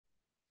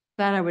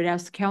That I would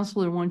ask the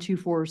council in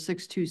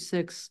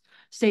 124626,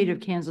 State of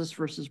Kansas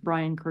versus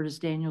Bryan Curtis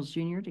Daniels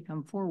Jr. to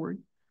come forward.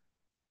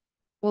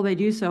 While they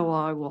do so,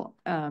 I will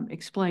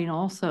explain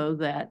also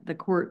that the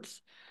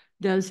courts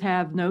does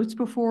have notes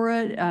before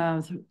it,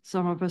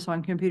 some of us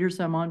on computer,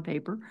 some on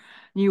paper.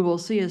 And you will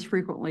see us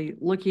frequently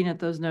looking at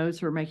those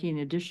notes or making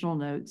additional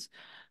notes.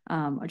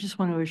 I just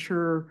want to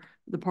assure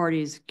the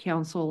parties,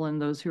 counsel,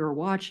 and those who are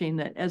watching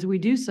that as we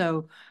do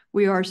so,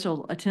 we are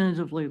still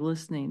attentively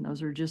listening.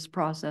 Those are just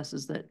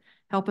processes that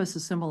help us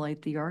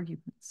assimilate the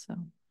arguments. So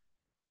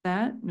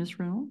that, Ms.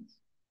 Reynolds.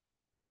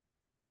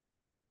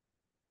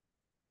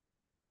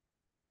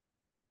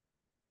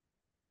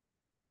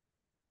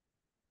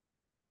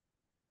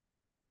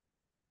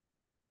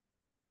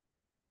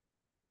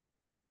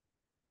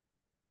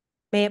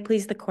 May it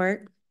please the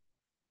court.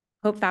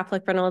 Hope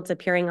Faflick Reynolds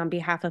appearing on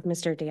behalf of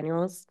Mr.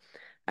 Daniels.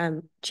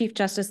 Chief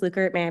Justice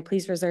Lukert, may I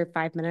please reserve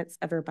 5 minutes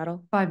of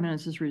rebuttal? 5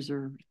 minutes is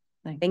reserved.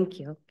 Thank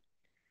you.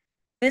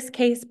 This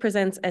case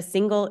presents a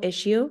single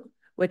issue,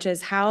 which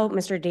is how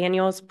Mr.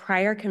 Daniels'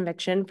 prior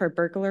conviction for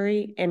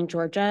burglary in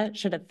Georgia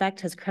should affect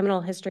his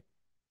criminal history.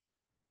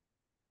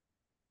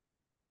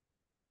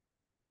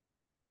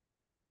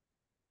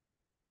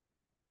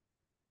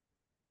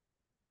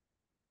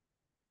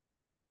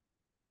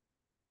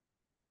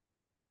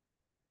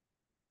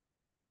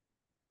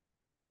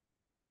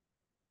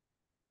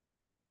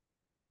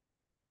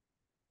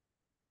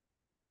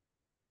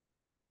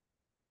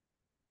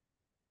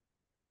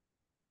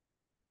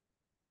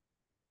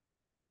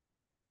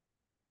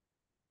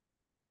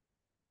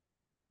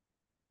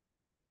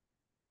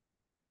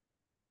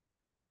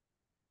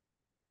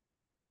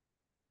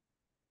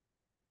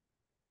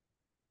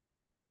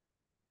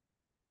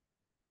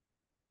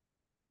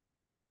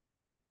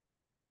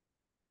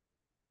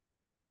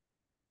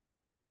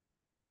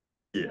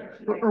 Yeah.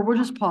 Or we'll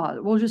just pause.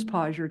 We'll just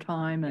pause your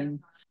time and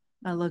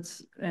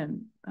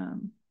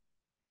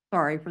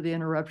sorry for the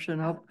interruption.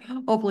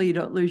 Hopefully you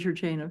don't lose your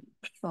chain of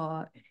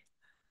thought.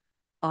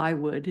 I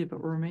would if it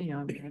were me,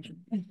 I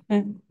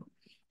imagine.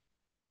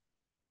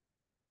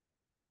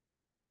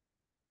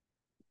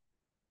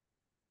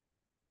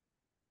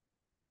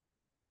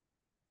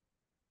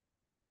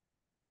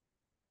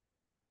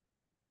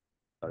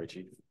 Sorry,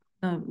 Chief.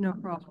 No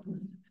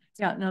problem.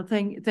 Yeah, no,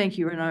 thank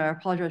you. And I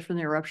apologize for the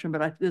interruption,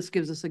 but this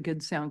gives us a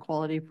good sound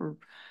quality for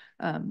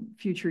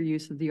future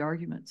use of the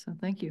argument. So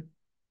thank you.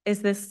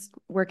 Is this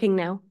working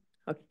now?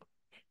 Okay.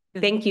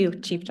 Thank you,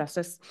 Chief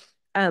Justice.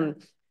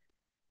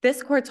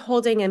 This court's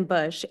holding in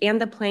Bush and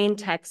the plain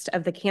text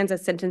of the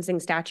Kansas sentencing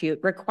statute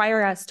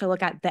require us to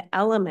look at the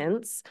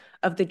elements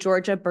of the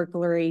Georgia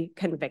burglary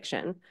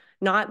conviction,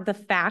 not the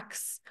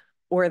facts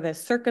or the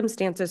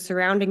circumstances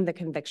surrounding the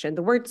conviction.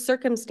 The word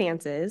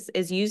circumstances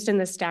is used in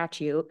the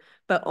statute,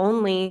 but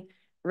only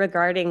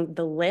regarding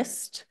the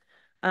list.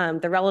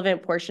 The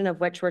relevant portion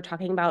of which we're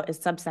talking about is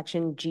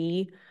subsection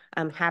G,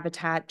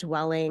 habitat,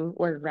 dwelling,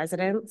 or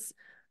residence.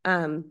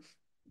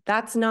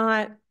 That's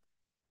not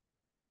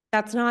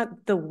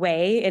the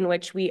way in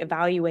which we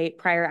evaluate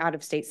prior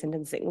out-of-state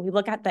sentencing. We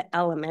look at the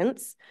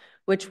elements,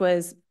 which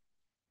was,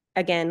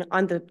 again,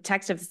 on the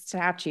text of the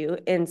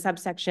statute in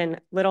subsection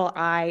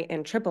I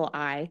and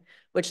I,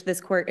 which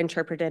this court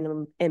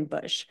interpreted in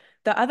Bush.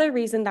 The other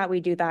reason that we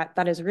do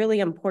that is really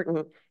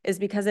important is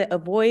because it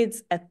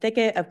avoids a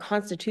thicket of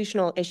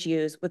constitutional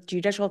issues with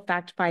judicial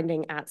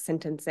fact-finding at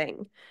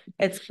sentencing.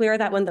 It's clear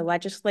that when the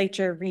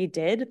legislature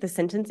redid the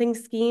sentencing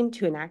scheme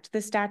to enact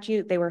the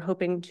statute, they were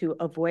hoping to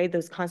avoid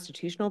those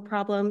constitutional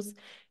problems.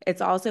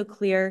 It's also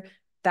clear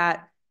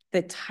that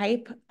the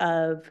type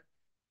of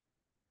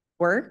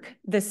work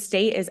the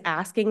state is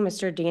asking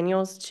Mr.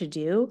 Daniels to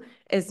do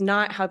is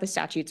not how the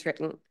statute's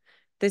written.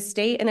 The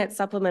state in its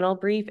supplemental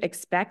brief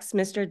expects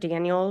Mr.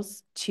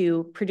 Daniels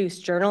to produce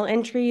journal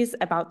entries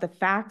about the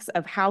facts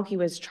of how he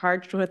was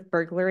charged with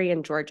burglary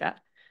in Georgia.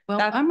 Well,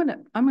 I'm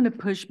gonna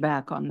push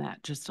back on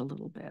that just a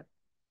little bit.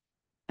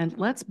 And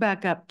let's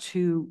back up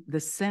to the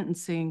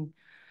sentencing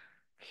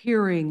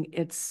hearing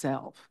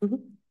itself.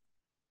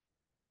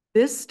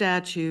 This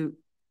statute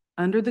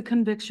under the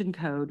conviction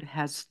code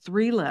has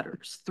 3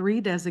 letters,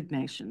 3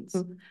 designations.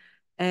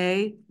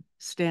 A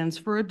stands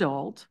for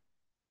adult,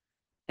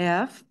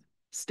 F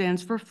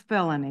stands for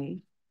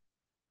felony,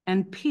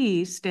 and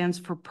P stands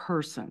for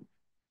person.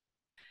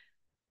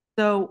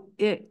 So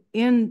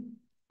in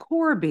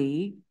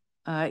Corby,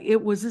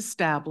 it was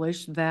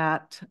established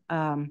that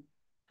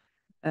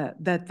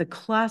that the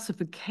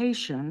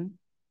classification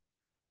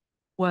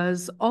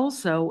was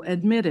also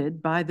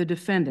admitted by the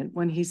defendant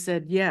when he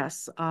said,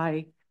 yes,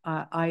 I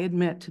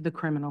admit to the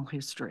criminal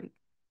history.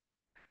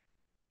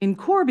 In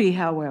Corby,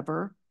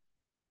 however,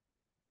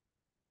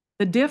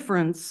 the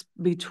difference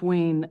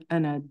between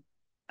a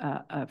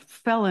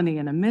felony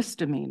and a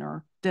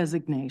misdemeanor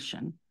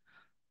designation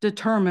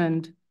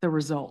determined the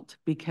result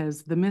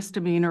because the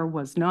misdemeanor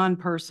was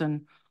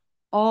non-person.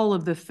 All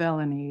of the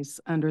felonies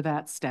under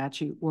that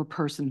statute were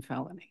person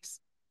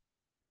felonies.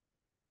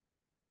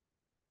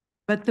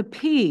 But the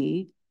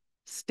P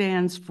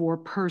stands for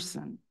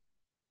person.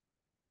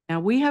 Now,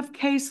 we have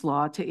case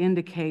law to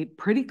indicate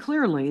pretty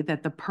clearly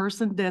that the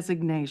person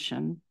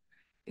designation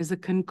is a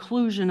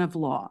conclusion of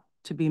law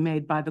to be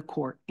made by the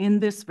court in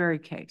this very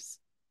case.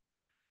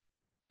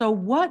 So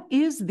what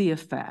is the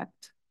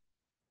effect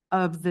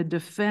of the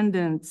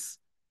defendant's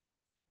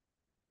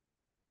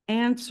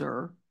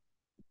answer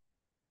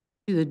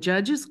to the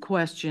judge's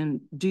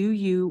question, do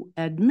you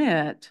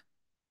admit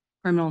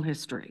criminal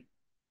history?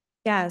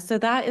 Yeah, so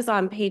that is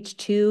on page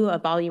 2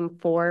 of volume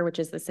 4, which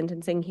is the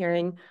sentencing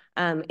hearing.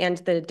 And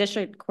the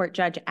district court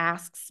judge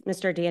asks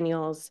Mr.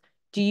 Daniels,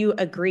 do you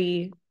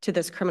agree to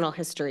this criminal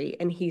history?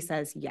 And he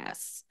says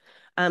yes.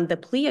 The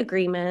plea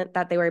agreement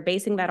that they were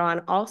basing that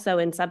on, also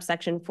in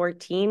subsection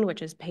 14,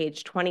 which is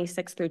page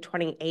 26 through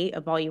 28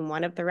 of volume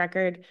 1 of the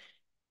record,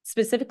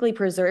 specifically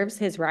preserves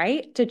his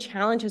right to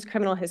challenge his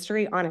criminal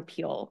history on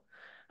appeal.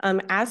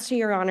 As to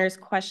your Honor's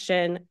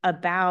question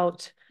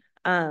about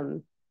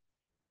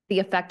the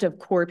effect of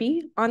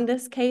Corby on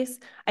this case,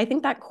 I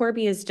think that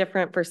Corby is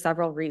different for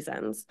several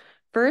reasons.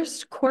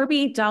 First,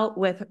 Corby dealt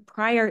with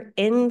prior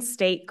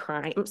in-state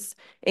crimes.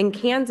 In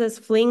Kansas,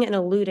 fleeing and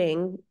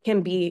eluding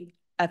can be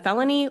a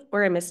felony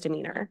or a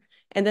misdemeanor.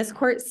 And this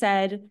court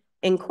said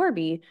in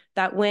Corby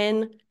that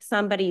when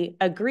somebody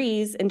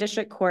agrees in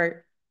district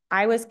court,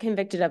 I was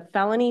convicted of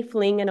felony,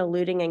 fleeing, and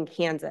eluding in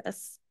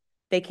Kansas,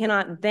 they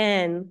cannot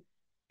then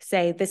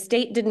say the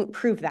state didn't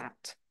prove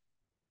that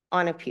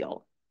on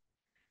appeal.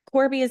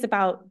 Corby is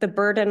about the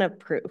burden of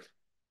proof.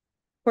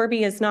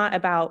 Corby is not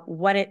about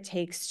what it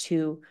takes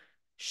to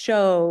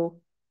show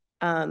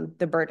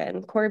the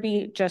burden.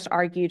 Corby just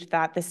argued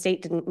that the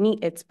state didn't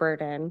meet its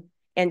burden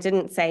and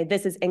didn't say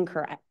this is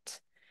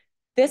incorrect.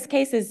 This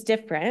case is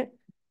different.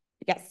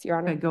 Yes, Your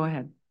Honor. Okay, go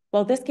ahead.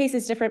 Well, this case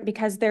is different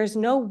because there's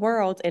no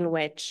world in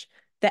which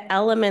the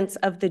elements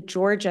of the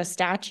Georgia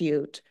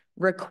statute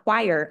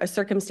require a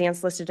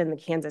circumstance listed in the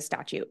Kansas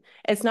statute.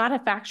 It's not a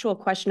factual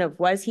question of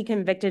was he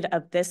convicted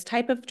of this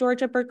type of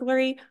Georgia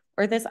burglary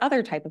or this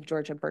other type of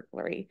Georgia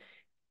burglary.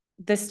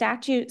 The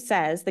statute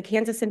says, the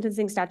Kansas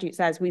sentencing statute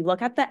says, we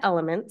look at the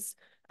elements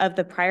of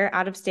the prior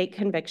out-of-state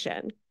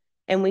conviction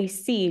and we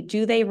see,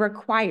 do they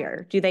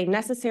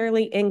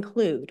necessarily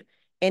include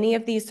any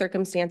of these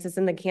circumstances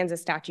in the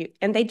Kansas statute?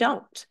 And they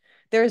don't.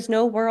 There is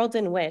no world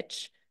in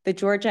which the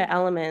Georgia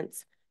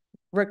elements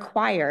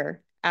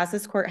require, as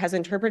this court has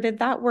interpreted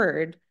that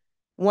word,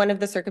 one of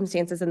the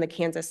circumstances in the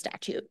Kansas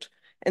statute.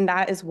 And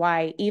that is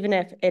why, even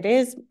if it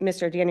is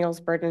Mr.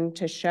 Daniels' burden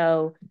to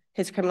show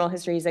his criminal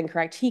history is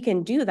incorrect, he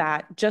can do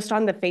that just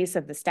on the face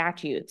of the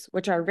statutes,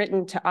 which are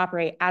written to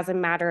operate as a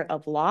matter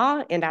of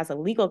law and as a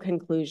legal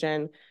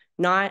conclusion,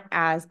 not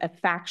as a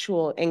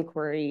factual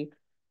inquiry,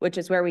 which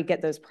is where we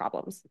get those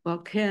problems. Well,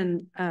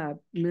 can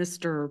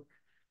Mr.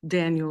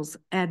 Daniels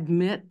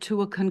admit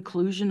to a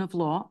conclusion of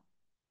law?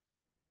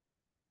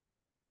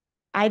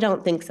 I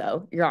don't think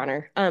so, Your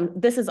Honor.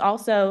 This is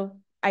also,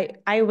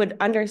 I would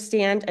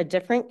understand a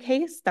different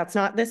case, that's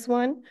not this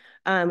one,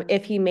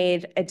 if he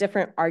made a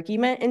different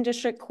argument in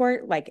district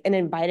court, like an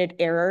invited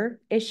error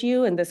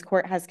issue, and this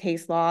court has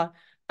case law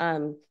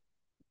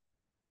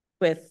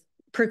with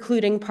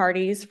precluding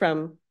parties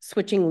from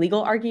switching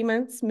legal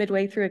arguments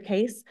midway through a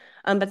case.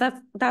 But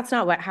that's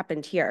not what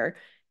happened here.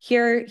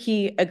 Here,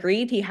 he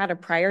agreed he had a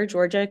prior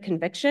Georgia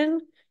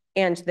conviction,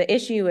 and the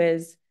issue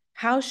is,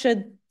 how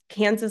should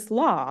Kansas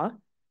law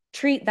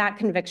treat that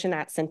conviction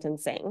at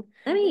sentencing?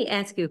 Let me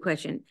ask you a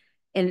question.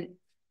 And,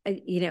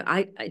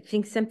 I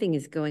think something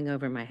is going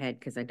over my head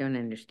because I don't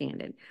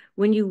understand it.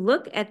 When you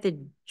look at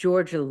the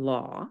Georgia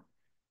law,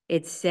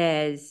 it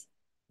says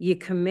you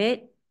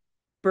commit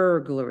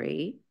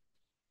burglary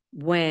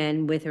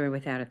when, with or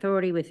without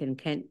authority, with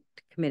intent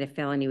to commit a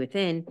felony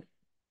within,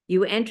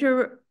 you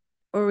enter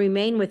or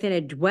remain within a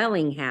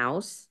dwelling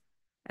house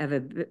of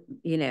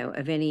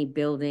of any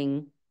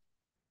building,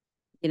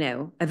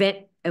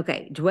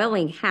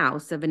 dwelling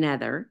house of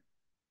another,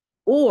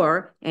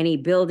 or any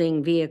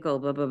building, vehicle,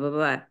 blah, blah, blah,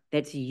 blah,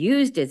 that's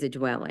used as a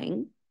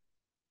dwelling.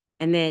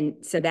 And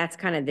then, so that's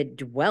kind of the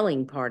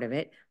dwelling part of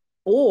it,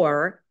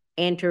 or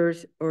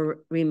enters or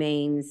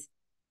remains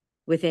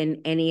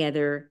within any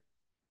other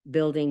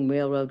building,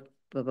 railroad,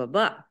 blah, blah,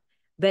 blah.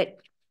 But,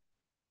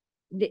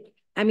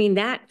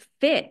 that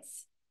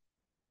fits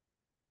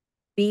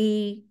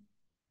B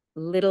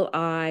little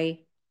I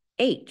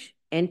H,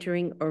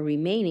 entering or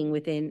remaining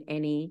within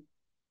any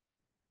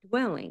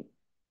dwelling.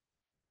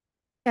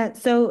 Yeah,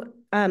 so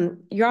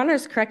Your Honor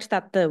is correct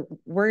that the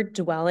word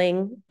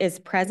dwelling is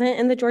present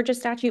in the Georgia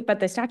statute, but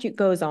the statute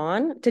goes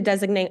on to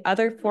designate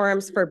other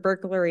forms for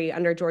burglary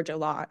under Georgia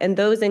law. And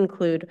those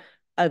include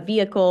a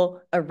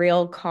vehicle, a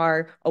rail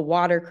car, a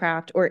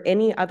watercraft, or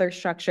any other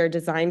structure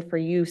designed for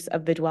use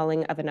of the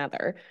dwelling of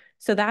another.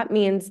 So that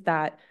means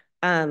that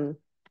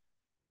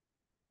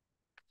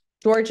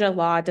Georgia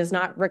law does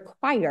not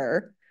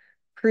require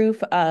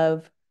proof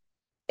of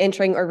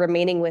entering or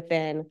remaining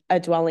within a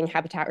dwelling,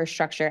 habitat, or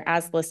structure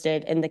as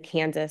listed in the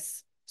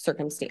Kansas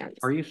circumstance.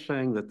 Are you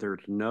saying that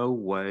there's no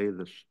way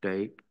the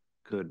state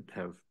could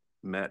have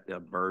met a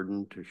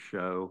burden to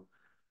show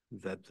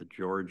that the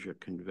Georgia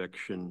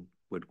conviction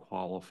would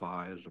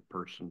qualify as a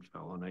person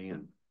felony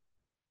and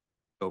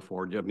go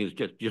forward? I mean,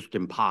 it's just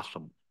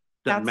impossible.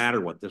 Doesn't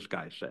matter what this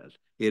guy says.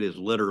 It is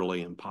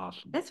literally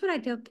impossible. That's what I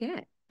don't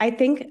get. I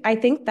think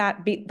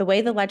that the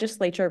way the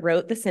legislature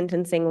wrote the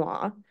sentencing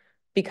law,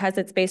 because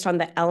it's based on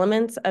the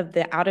elements of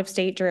the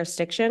out-of-state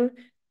jurisdiction,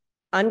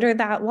 under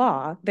that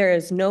law, there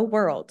is no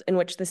world in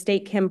which the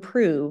state can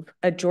prove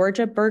a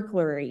Georgia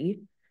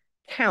burglary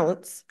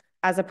counts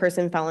as a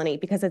person felony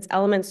because its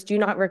elements do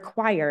not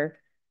require.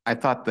 I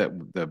thought that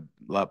the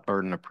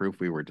burden of proof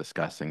we were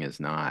discussing is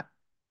not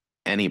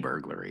any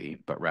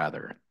burglary, but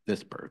rather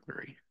this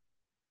burglary.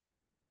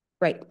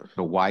 Right.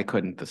 So why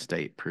couldn't the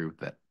state prove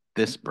that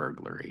this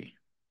burglary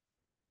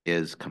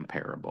is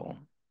comparable?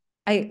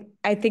 I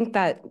think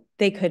that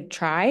they could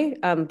try,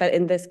 but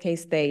in this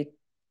case, they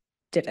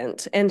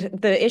didn't. And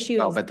the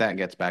issue is, but that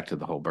gets back to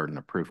the whole burden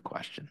of proof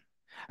question.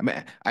 I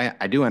mean,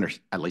 I do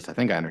understand, at least I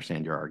think I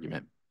understand your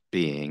argument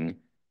being,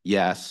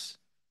 yes,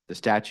 the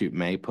statute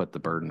may put the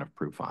burden of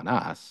proof on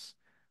us,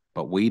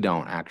 but we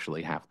don't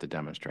actually have to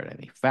demonstrate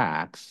any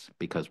facts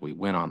because we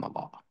win on the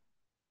law.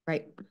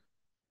 right.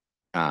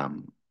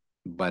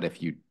 But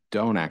if you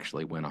don't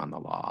actually win on the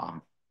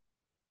law,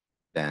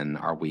 then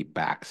are we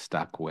back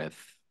stuck with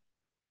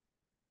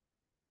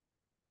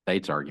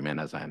state's argument,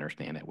 as I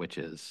understand it, which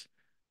is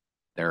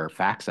there are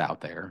facts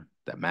out there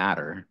that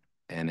matter,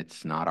 and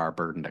it's not our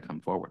burden to come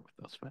forward with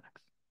those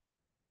facts?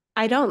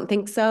 I don't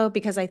think so,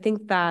 because I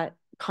think that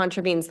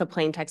contravenes the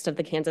plain text of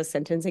the Kansas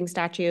sentencing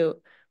statute,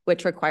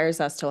 which requires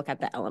us to look at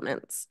the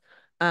elements.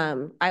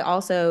 I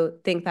also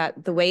think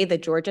that the way the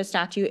Georgia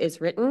statute is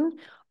written,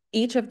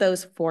 each of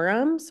those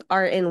forums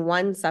are in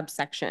one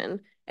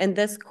subsection. And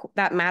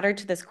that mattered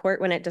to this court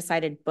when it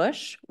decided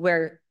Bush,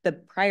 where the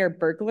prior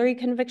burglary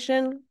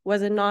conviction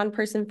was a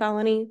non-person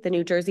felony, the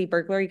New Jersey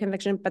burglary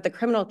conviction, but the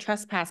criminal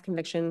trespass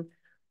conviction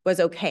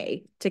was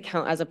okay to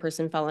count as a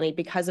person felony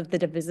because of the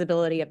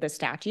divisibility of the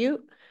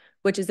statute,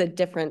 which is a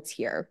difference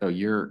here. So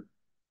you're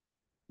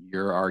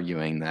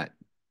arguing that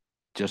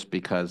just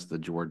because the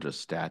Georgia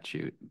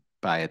statute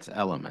by its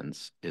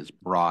elements is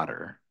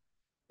broader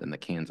than the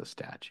Kansas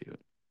statute,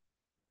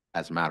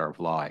 as a matter of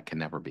law, it can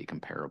never be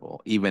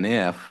comparable, even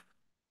if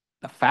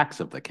the facts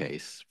of the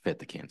case fit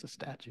the Kansas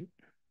statute.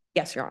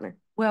 Yes, Your Honor.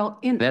 Well,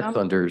 that's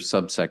under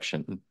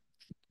subsection.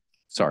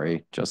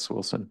 Sorry, Justice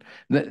Wilson.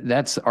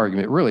 That's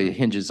argument really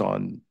hinges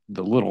on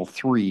the little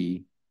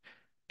 3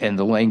 and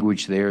the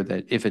language there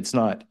that if it's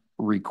not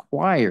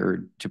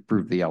required to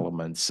prove the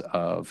elements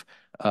of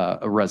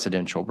a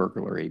residential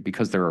burglary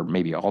because there are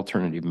maybe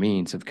alternative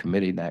means of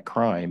committing that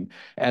crime,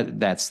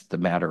 that's the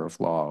matter of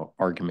law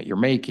argument you're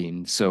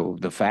making. So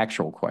the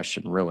factual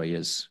question really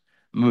is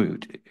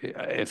moot.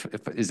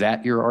 Is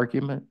that your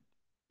argument?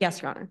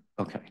 Yes, Your Honor.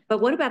 Okay.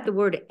 But what about the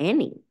word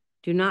any?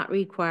 Do not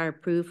require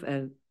proof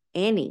of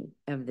any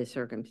of the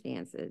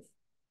circumstances.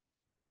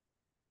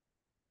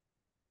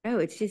 Oh,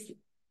 it's just,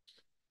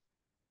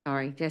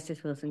 sorry,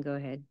 Justice Wilson, go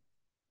ahead.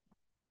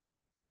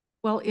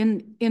 Well,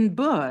 in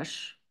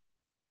Bush,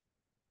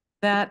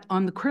 that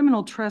on the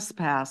criminal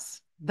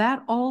trespass,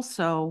 that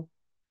also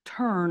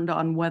turned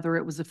on whether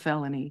it was a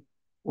felony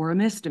or a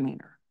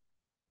misdemeanor,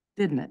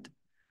 didn't it?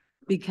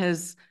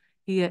 Because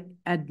he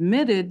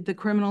admitted the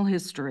criminal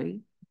history,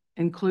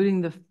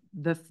 including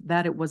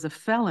that it was a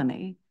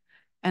felony,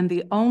 and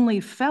the only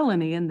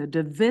felony in the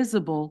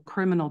divisible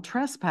criminal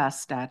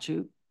trespass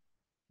statute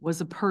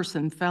was a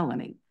person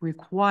felony,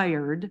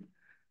 required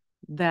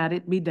that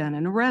it be done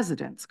in a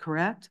residence,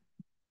 correct?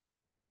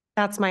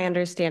 That's my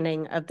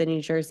understanding of the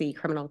New Jersey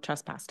criminal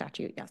trespass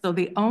statute, yes. So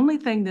the only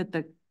thing that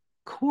the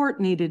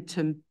court needed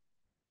to,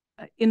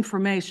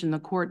 information the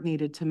court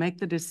needed to make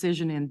the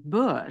decision in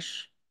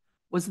Bush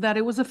was that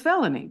it was a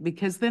felony,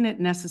 because then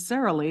it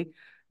necessarily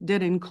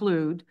did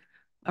include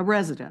a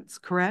residence,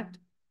 correct?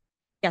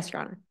 Yes,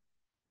 Your Honor.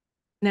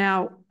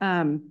 Now,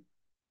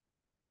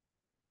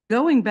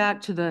 going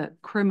back to the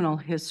criminal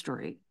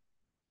history,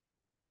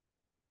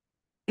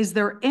 is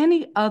there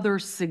any other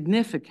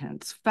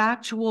significance,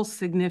 factual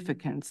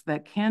significance,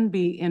 that can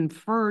be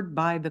inferred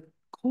by the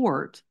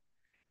court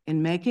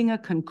in making a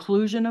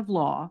conclusion of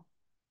law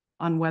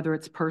on whether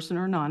it's person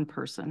or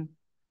non-person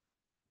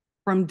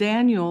from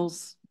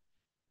Daniel's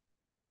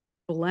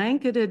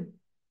blanketed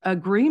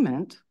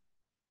agreement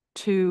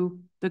to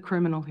the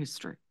criminal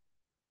history?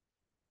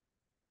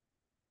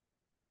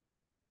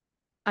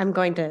 I'm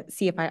going to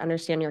see if I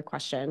understand your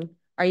question.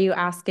 Are you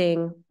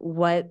asking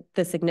what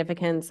the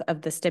significance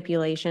of the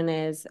stipulation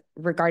is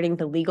regarding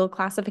the legal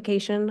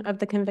classification of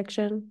the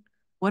conviction?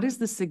 What is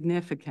the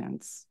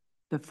significance,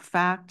 the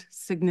fact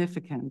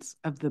significance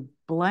of the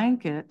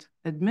blanket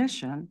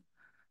admission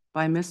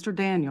by Mr.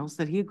 Daniels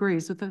that he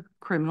agrees with the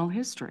criminal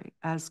history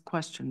as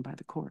questioned by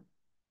the court?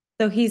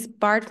 So he's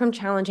barred from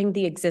challenging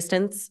the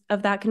existence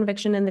of that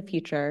conviction in the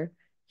future.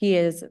 He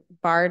is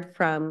barred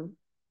from,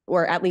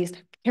 or at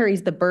least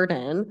carries the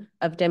burden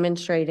of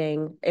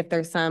demonstrating if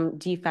there's some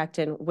defect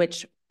in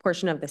which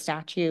portion of the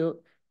statute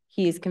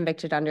he's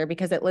convicted under,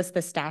 because it lists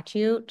the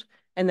statute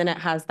and then it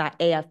has that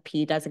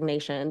AFP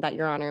designation that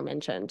Your Honor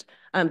mentioned.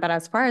 But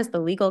as far as the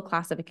legal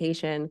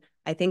classification,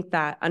 I think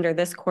that under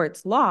this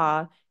court's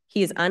law,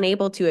 he is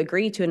unable to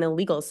agree to an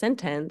illegal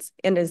sentence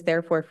and is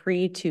therefore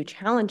free to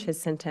challenge his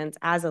sentence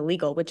as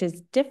illegal, which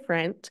is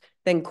different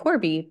than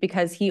Corby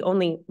because he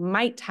only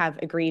might have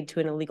agreed to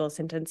an illegal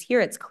sentence.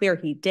 Here, it's clear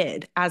he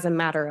did as a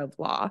matter of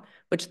law,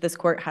 which this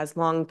court has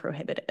long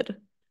prohibited.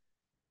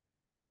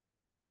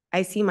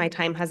 I see my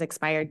time has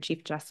expired,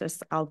 Chief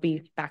Justice. I'll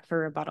be back for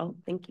rebuttal.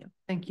 Thank you.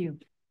 Thank you.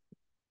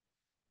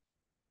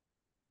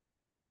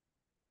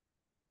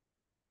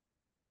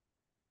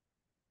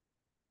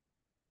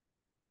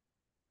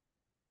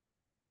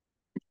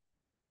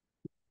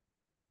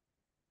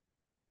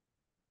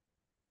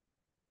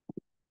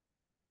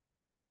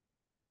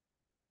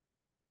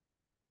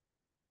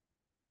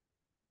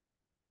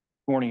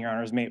 Morning, Your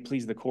Honors. May it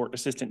please the court,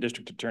 Assistant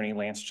District Attorney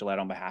Lance Gillette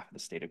on behalf of the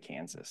state of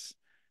Kansas.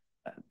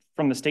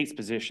 From the state's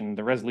position,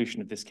 the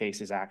resolution of this case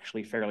is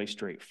actually fairly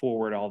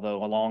straightforward,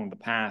 although along the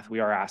path, we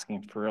are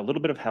asking for a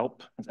little bit of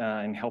help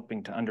in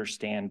helping to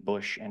understand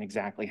Bush and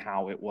exactly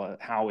how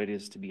it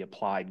is to be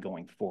applied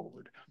going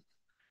forward.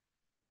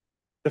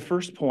 The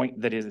first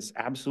point that is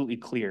absolutely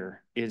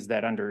clear is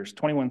that under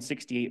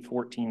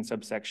 2168-14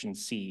 subsection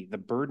C, the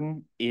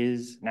burden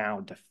is now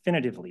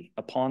definitively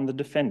upon the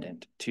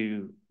defendant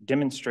to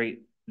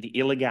demonstrate the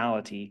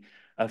illegality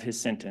of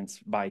his sentence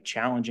by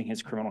challenging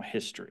his criminal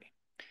history.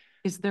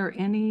 Is there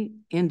any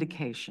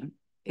indication,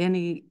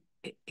 any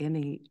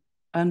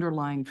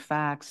underlying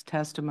facts,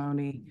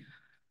 testimony,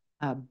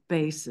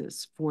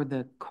 basis for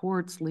the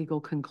court's legal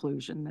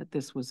conclusion that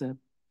this was a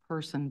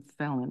person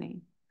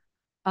felony,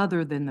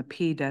 other than the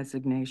P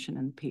designation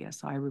and the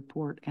PSI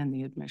report and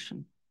the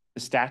admission?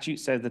 The statute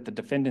says that the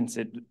defendant's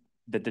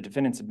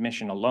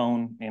admission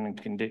alone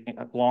and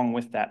along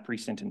with that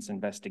pre-sentence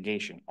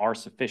investigation are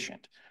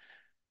sufficient.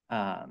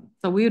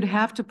 So we would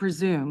have to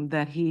presume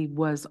that he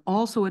was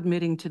also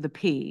admitting to the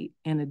P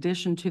in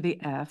addition to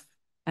the F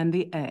and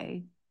the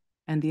A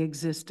and the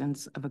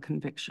existence of a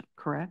conviction,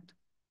 correct?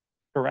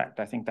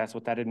 Correct. I think that's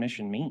what that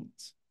admission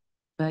means.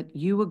 But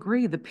you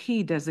agree the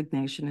P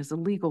designation is a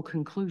legal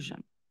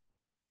conclusion?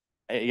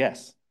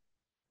 Yes.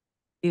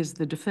 Is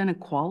the defendant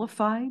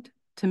qualified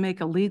to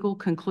make a legal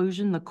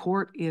conclusion the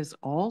court is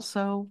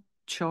also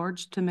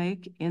charged to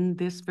make in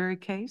this very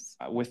case?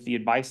 With the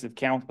advice of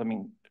counsel, I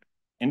mean,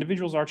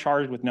 individuals are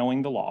charged with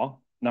knowing the law,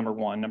 number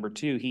one. Number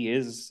two, he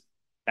is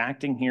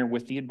acting here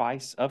with the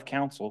advice of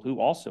counsel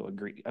who also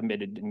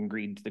admitted and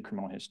agreed to the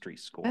criminal history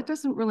score. That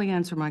doesn't really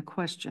answer my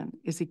question.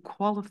 Is he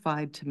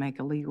qualified to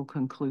make a legal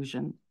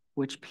conclusion,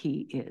 which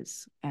P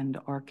is? And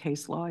our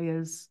case law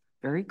is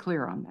very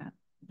clear on that.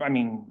 I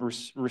mean,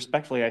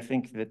 respectfully, I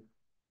think that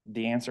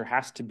the answer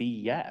has to be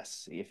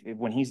yes. If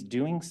when he's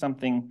doing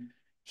something,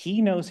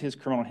 he knows his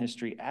criminal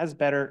history as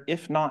better,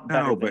 if not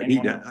better. No, but he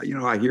does. You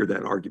know, I hear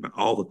that argument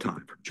all the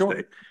time from the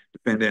state.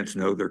 Defendants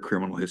know their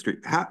criminal history.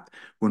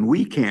 When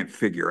we can't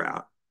figure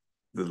out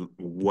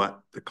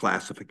what the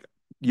classification,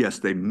 yes,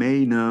 they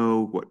may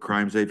know what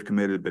crimes they've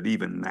committed, but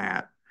even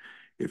that,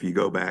 if you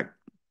go back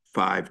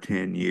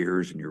 5-10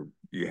 years and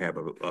you have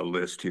a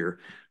list here,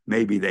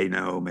 maybe they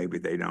know, maybe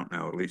they don't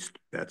know. At least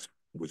that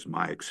was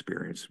my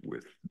experience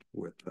with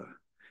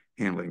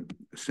handling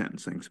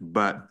sentencings.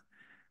 But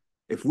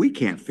if we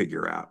can't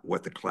figure out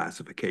what the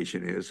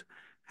classification is,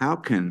 how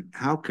can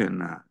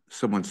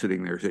someone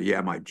sitting there say,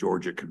 "Yeah, my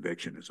Georgia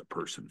conviction is a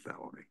person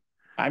felony"?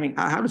 I mean,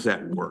 how does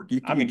that work?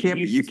 You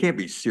can't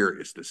be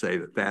serious to say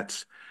that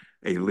that's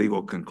a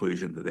legal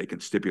conclusion that they can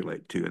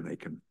stipulate to and they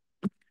can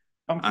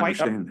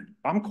understand.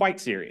 I'm quite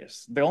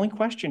serious. The only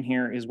question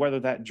here is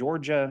whether that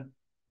Georgia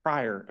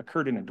prior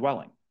occurred in a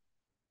dwelling.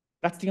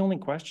 That's the only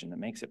question that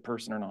makes it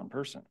person or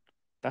non-person.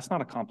 That's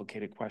not a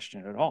complicated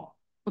question at all.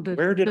 Well,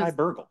 where did I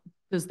burgle?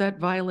 Does that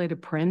violate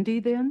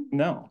Apprendi then?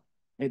 No,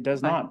 it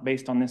does not,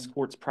 based on this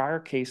court's prior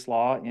case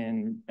law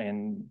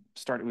and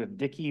started with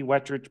Dickey,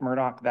 Wettrich,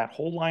 Murdoch, that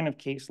whole line of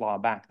case law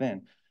back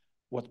then.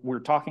 What we're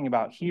talking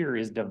about here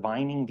is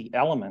divining the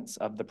elements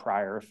of the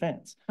prior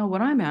offense. No,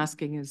 what I'm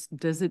asking is,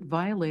 does it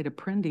violate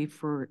Apprendi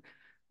for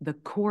the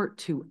court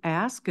to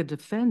ask a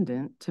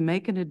defendant to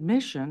make an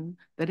admission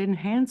that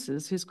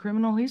enhances his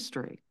criminal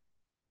history?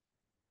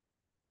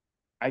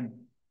 I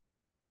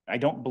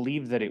don't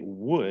believe that it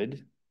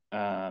would.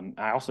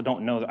 I also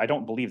don't know that I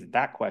don't believe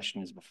that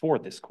question is before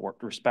this court,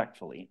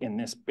 respectfully, in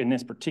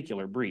this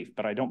particular brief,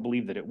 but I don't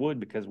believe that it would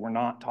because we're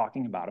not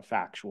talking about a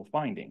factual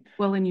finding.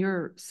 Well, in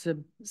your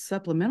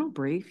supplemental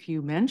brief,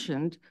 you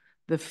mentioned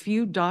the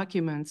few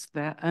documents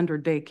that under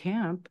day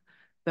camp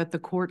that the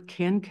court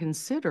can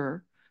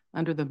consider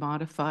under the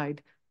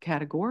modified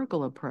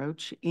categorical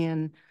approach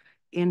in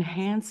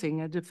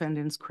enhancing a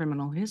defendant's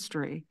criminal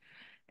history.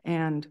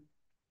 And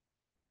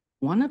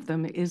one of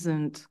them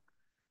isn't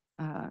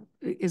a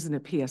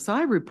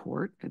PSI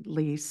report, at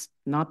least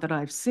not that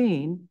I've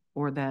seen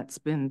or that's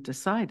been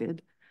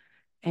decided,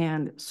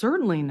 and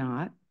certainly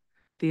not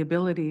the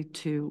ability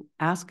to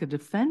ask a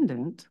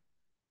defendant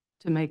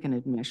to make an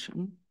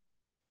admission.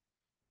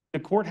 The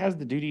court has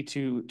the duty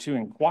to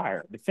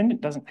inquire. The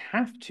defendant doesn't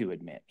have to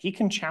admit. He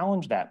can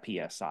challenge that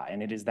PSI,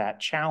 and it is that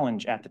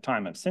challenge at the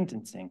time of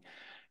sentencing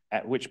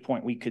at which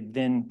point we could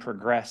then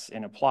progress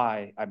and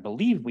apply, I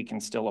believe we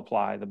can still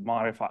apply the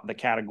modified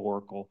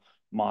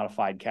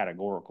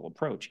categorical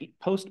approach,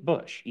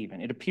 post-Bush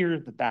even. It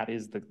appears that that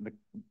is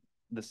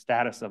the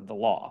status of the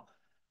law.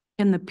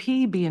 Can the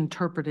P be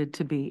interpreted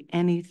to be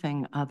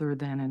anything other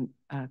than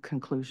a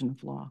conclusion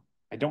of law?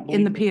 I don't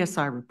believe in the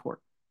PSI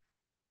report.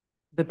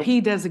 The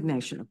P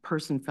designation of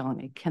person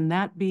felony, can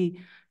that be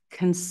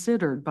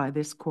considered by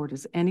this court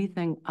as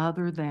anything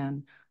other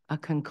than a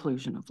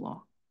conclusion of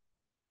law?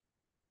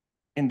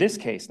 In this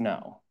case,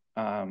 no.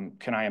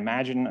 Can I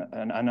imagine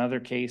another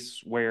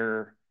case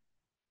where,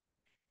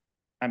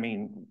 I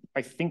mean,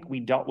 I think we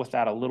dealt with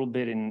that a little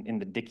bit in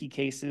the Dickey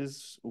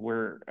cases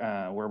where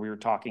we were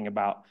talking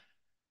about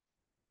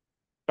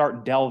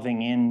start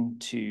delving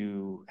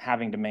into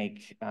having to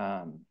make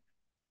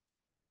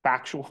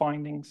factual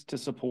findings to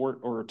support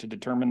or to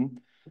determine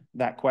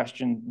that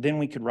question, then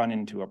we could run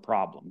into a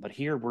problem. But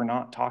here we're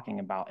not talking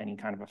about any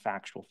kind of a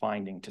factual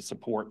finding to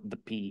support the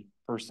P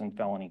person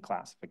felony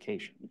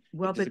classification.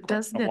 Well, but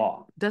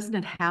doesn't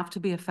it have to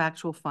be a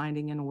factual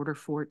finding in order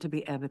for it to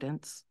be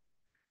evidence?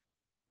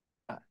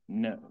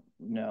 No.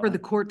 For the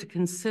court to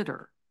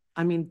consider.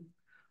 I mean,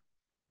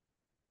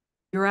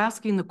 you're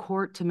asking the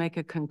court to make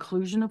a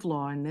conclusion of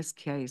law in this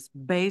case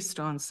based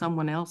on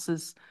someone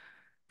else's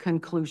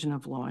conclusion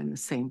of law in the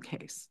same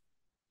case,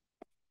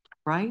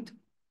 right?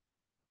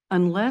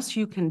 Unless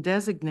you can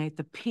designate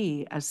the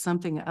P as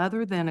something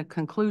other than a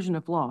conclusion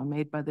of law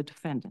made by the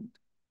defendant.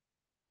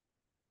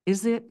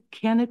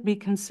 Can it be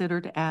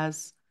considered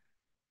as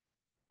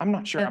I'm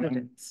not sure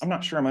evidence? I'm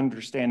not sure I'm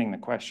understanding the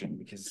question,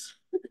 because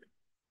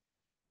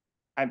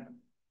the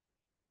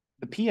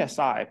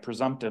PSI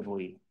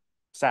presumptively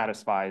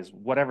satisfies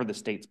whatever the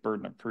state's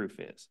burden of proof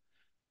is.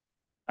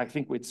 I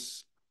think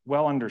it's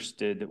well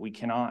understood that we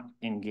cannot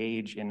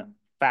engage in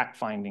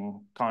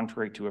fact-finding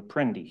contrary to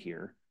Apprendi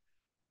here,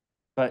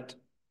 but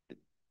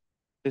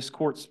this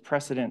court's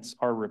precedents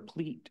are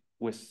replete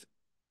with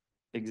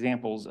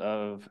examples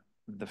of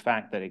the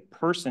fact that a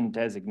person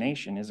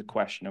designation is a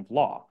question of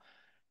law.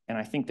 And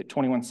I think that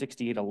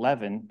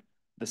 2168.11,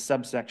 the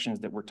subsections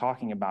that we're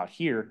talking about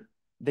here,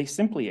 they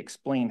simply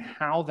explain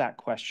how that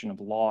question of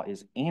law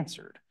is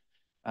answered.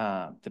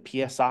 The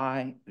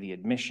PSI, the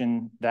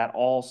admission, that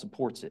all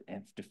supports it.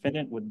 And if the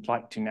defendant would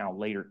like to now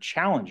later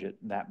challenge it,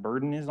 that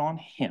burden is on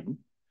him.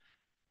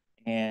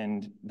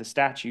 And the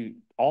statute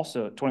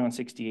also,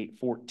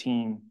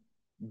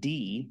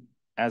 2168.14D,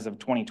 as of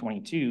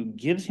 2022,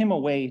 gives him a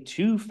way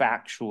to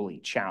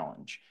factually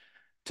challenge,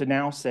 to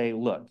now say,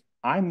 look,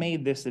 I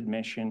made this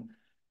admission,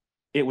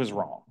 it was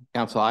wrong.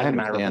 Counsel, I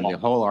understand the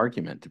whole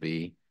argument to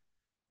be,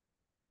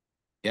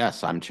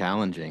 yes, I'm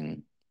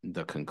challenging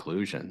the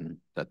conclusion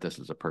that this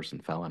is a person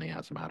felony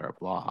as a matter of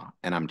law,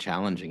 and I'm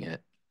challenging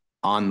it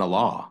on the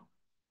law.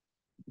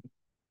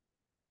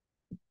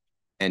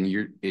 And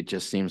it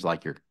just seems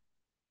like your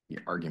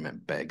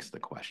argument begs the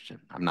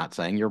question. I'm not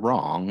saying you're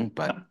wrong,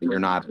 but you're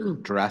not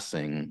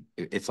addressing,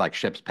 it's like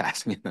ships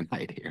passing in the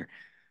night here.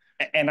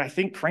 And I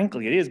think,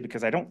 frankly, it is,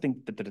 because I don't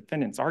think that the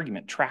defendant's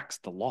argument tracks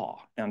the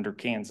law under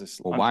Kansas.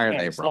 Well, why are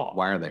they wrong?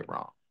 Why are they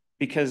wrong?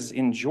 Because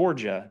in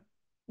Georgia,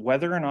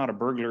 whether or not a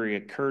burglary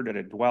occurred at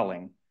a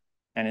dwelling,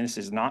 and this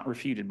is not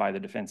refuted by the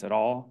defense at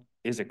all,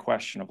 is a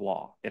question of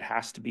law. It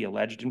has to be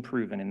alleged and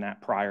proven in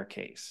that prior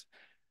case.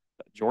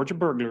 But Georgia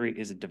burglary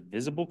is a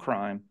divisible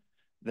crime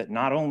that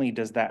not only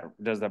does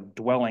the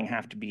dwelling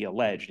have to be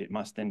alleged, it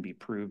must then be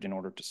proved in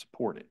order to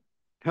support it.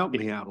 Help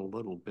me out a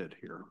little bit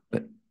here.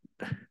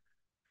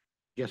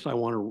 Guess I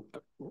want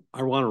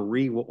to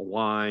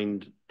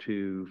rewind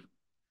to,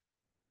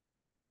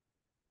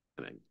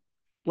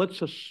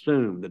 let's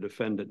assume the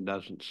defendant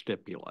doesn't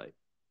stipulate.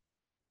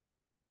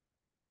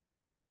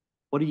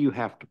 What do you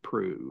have to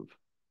prove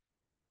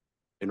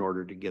in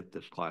order to get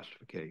this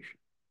classification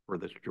for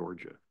this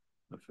Georgia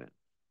offense?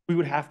 We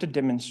would have to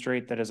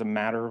demonstrate that as a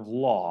matter of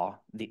law,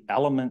 the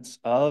elements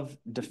of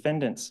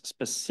defendant's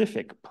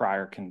specific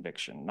prior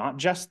conviction, not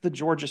just the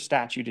Georgia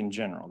statute in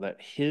general,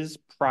 that his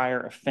prior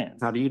offense.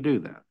 How do you do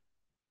that?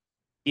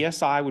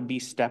 PSI would be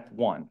step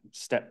one.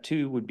 Step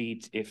two would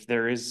be, if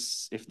there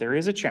is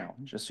a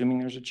challenge, assuming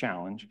there's a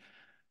challenge,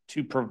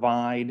 to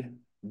provide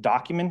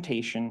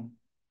documentation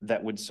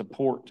that would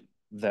support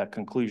the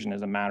conclusion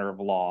as a matter of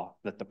law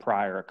that the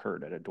prior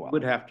occurred at a dwelling.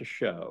 Would have to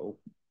show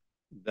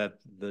that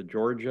the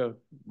Georgia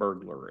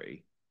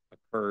burglary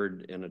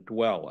occurred in a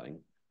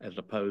dwelling as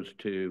opposed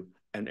to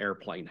an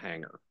airplane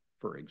hangar,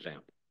 for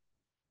example.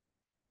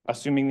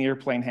 Assuming the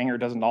airplane hangar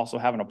doesn't also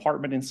have an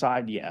apartment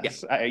inside,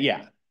 yes.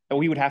 Yeah.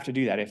 We would have to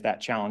do that if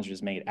that challenge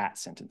is made at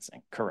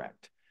sentencing,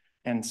 correct.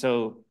 And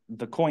so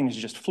the coin is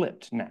just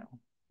flipped now.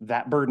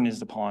 That burden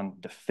is upon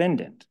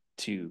defendant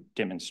to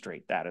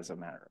demonstrate that as a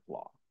matter of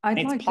law.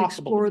 I'd like to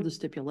explore the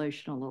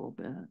stipulation a little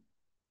bit.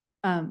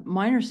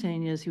 My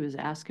understanding is he was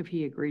asked if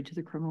he agreed to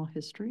the criminal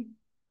history.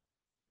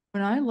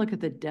 When I look at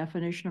the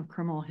definition of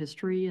criminal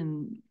history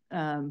in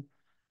KSA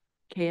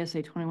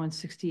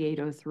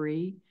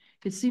 2168.03,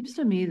 it seems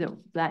to me that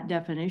that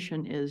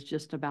definition is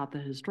just about the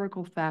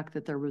historical fact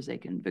that there was a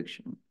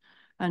conviction.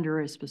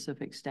 under a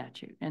specific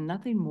statute and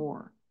nothing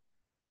more.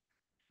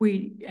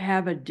 We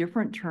have a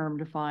different term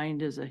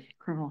defined as a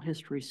criminal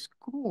history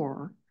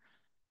score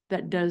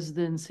that does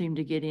then seem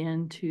to get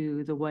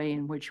into the way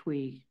in which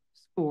we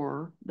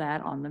score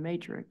that on the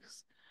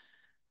matrix,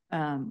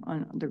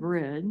 on the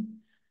grid.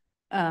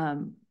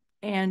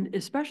 And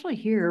especially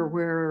here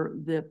where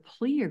the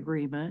plea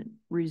agreement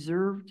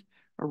reserved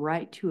a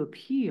right to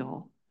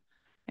appeal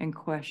and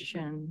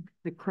question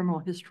the criminal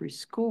history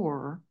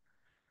score,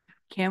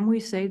 can we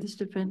say this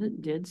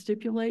defendant did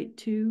stipulate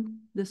to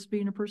this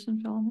being a person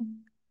felony?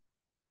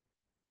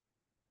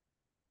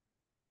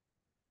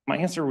 My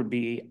answer would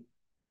be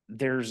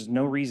there's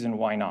no reason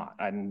why not.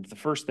 And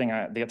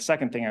the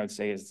second thing I would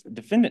say is the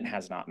defendant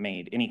has not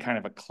made any kind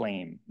of a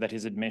claim that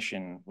his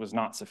admission was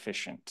not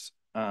sufficient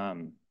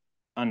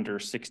under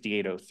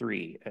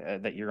 6803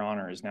 that Your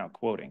Honor is now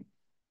quoting.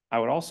 I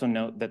would also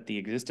note that the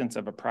existence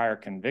of a prior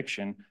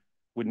conviction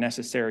would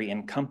necessarily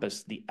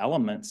encompass the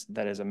elements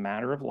that as a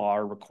matter of law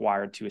are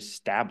required to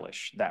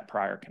establish that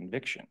prior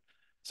conviction.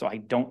 So I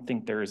don't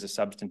think there is a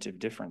substantive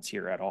difference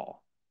here at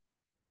all.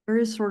 There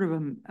is sort of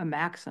a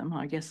maxim,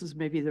 I guess is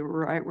maybe the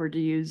right word to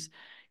use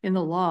in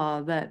the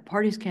law, that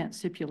parties can't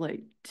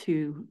stipulate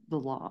to the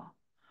law.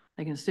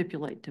 They can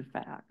stipulate to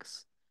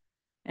facts.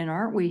 And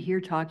aren't we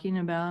here talking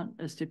about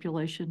a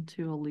stipulation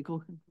to a legal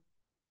conclusion?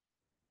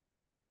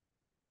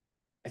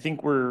 I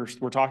think we're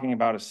talking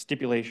about a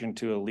stipulation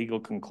to a legal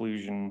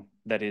conclusion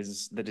that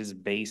is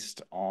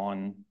based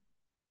on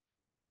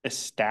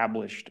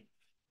established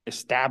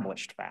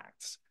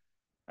facts.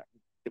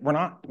 We're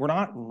not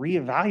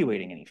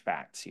reevaluating any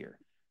facts here.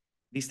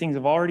 These things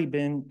have already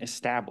been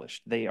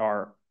established. They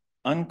are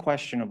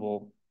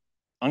unquestionably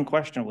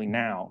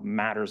now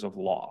matters of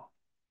law.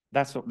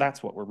 That's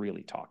what we're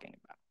really talking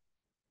about.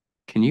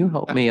 Can you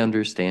help me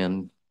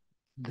understand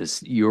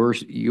this,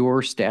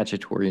 your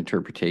statutory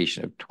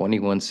interpretation of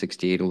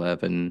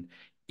 216811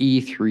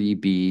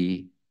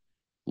 E3B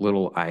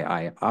little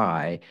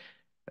III,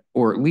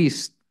 or at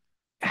least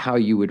how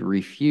you would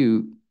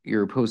refute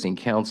your opposing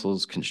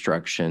counsel's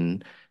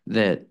construction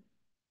that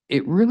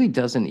it really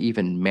doesn't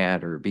even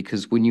matter,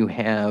 because when you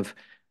have,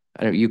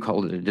 I know you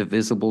called it a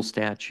divisible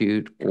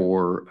statute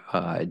or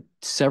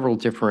several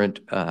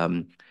different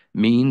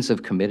means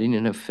of committing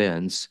an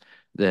offense,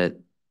 that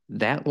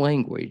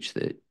language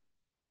that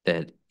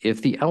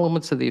if the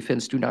elements of the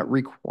offense do not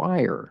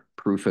require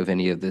proof of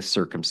any of the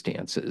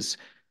circumstances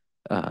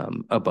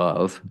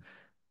above,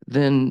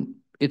 then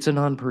it's a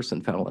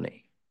non-person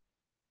felony.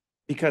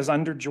 Because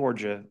under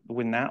Georgia,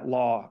 when that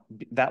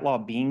law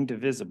being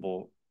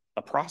divisible,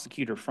 a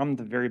prosecutor from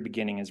the very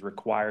beginning is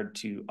required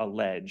to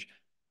allege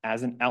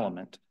as an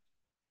element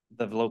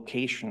the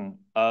location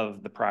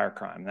of the prior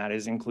crime. That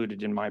is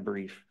included in my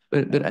brief.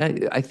 But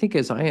I think,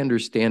 as I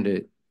understand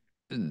it,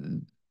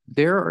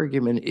 their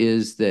argument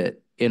is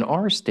that in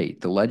our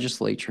state, the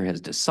legislature has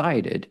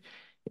decided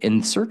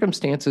in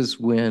circumstances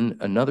when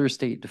another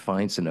state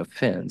defines an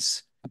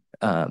offense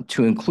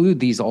to include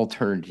these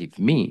alternative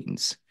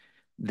means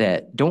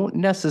that don't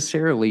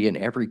necessarily in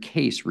every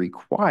case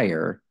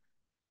require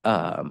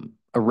a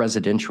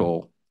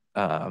residential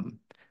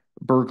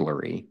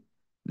burglary,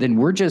 then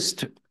we're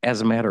just,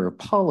 as a matter of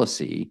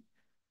policy,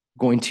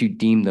 going to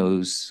deem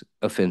those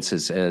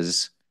offenses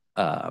as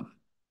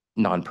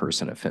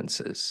non-person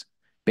offenses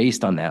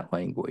based on that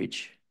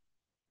language.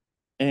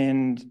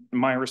 And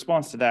my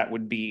response to that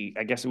would be,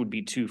 I guess it would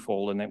be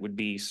twofold, and it would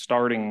be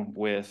starting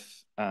with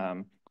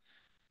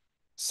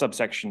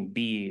subsection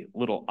B,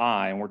 little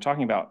I, and we're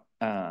talking about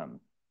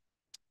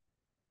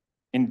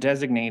in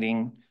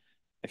designating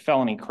a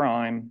felony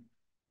crime,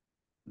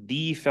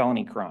 the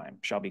felony crime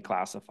shall be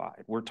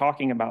classified. We're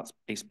talking about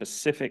a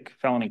specific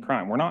felony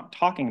crime. We're not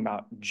talking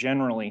about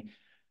generally,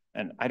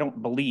 and I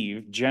don't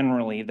believe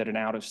generally that an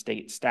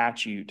out-of-state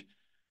statute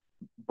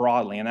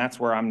broadly, and that's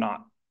where I'm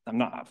not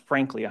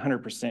frankly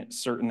 100%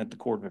 certain that the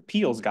Court of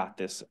Appeals got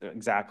this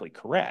exactly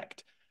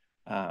correct.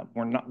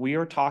 We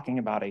are talking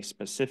about a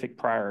specific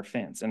prior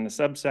offense, and the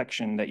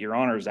subsection that Your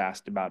Honors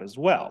asked about as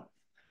well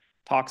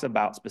talks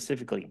about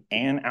specifically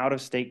an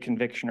out-of-state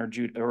conviction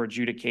or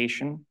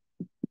adjudication.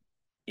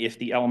 If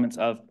the elements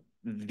of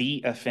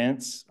the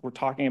offense, we're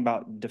talking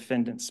about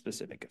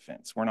defendant-specific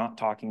offense. We're not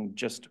talking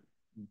just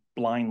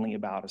blindly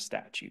about a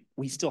statute.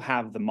 We still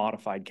have the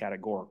modified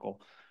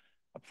categorical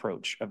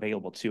approach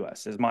available to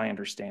us, is my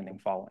understanding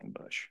following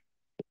Bush.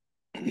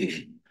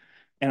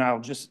 And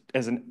I'll just,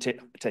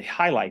 to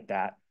highlight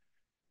that,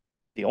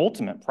 the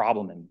ultimate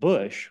problem in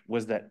Bush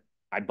was that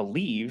I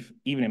believe,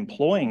 even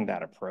employing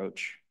that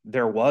approach,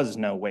 there was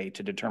no way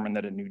to determine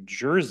that a New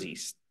Jersey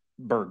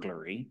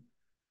burglary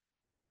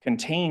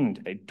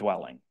contained a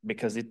dwelling,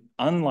 because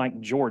unlike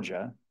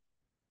Georgia,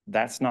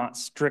 that's not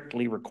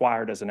strictly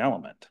required as an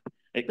element.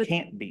 It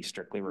can't be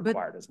strictly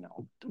required as an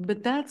element.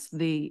 But that's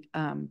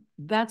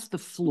the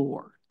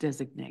floor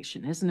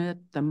designation, isn't it?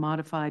 The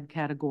modified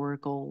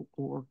categorical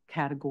or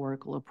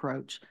categorical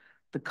approach,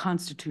 the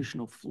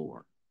constitutional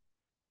floor.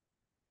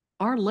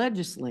 Our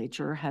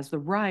legislature has the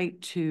right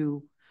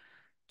to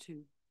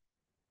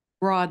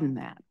broaden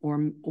that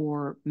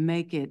or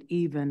make it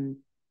even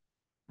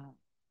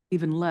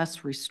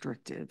less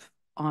restrictive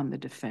on the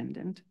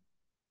defendant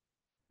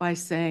by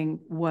saying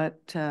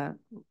what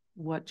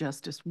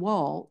Justice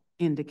Wall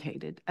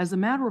indicated. As a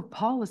matter of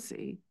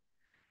policy,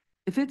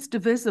 if it's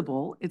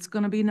divisible, it's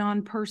going to be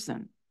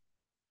non-person.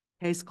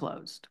 Case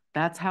closed.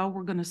 That's how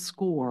we're going to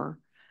score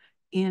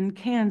in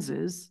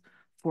Kansas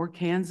for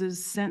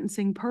Kansas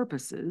sentencing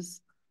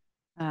purposes,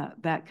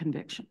 that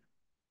conviction.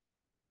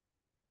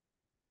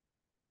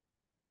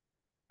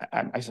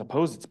 I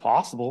suppose it's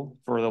possible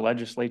for the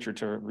legislature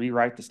to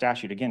rewrite the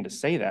statute again to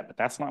say that, but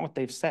that's not what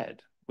they've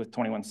said with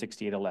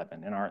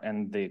 216811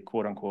 and the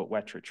quote unquote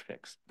Wettrich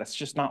fix. That's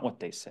just not what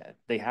they said.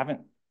 They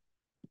haven't.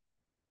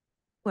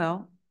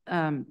 Well,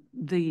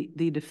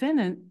 the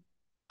defendant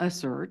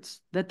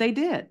asserts that they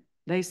did.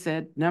 They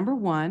said, number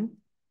one,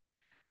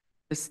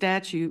 the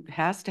statute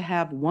has to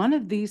have one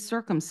of these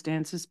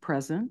circumstances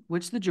present,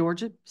 which the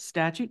Georgia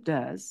statute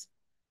does,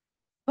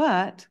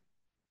 but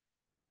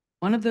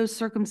one of those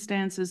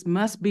circumstances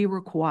must be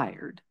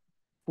required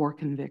for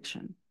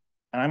conviction.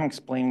 And I'm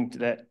explaining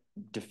that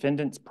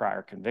defendant's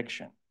prior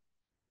conviction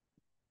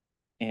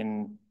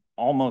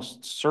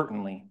almost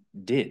certainly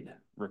did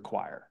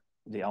require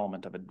the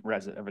element of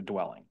a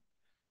dwelling.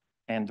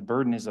 And the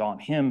burden is on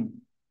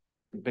him,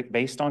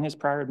 based on his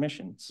prior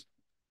admissions,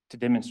 to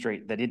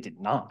demonstrate that it did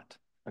not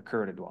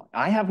occur at a dwelling.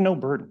 I have no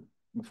burden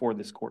before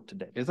this court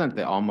today. Isn't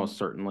the almost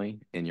certainly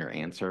in your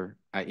answer?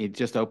 It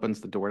just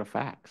opens the door to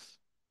facts.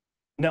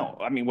 No,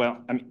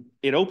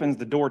 it opens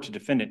the door to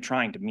defendant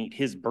trying to meet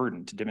his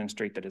burden to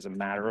demonstrate that as a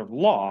matter of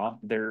law,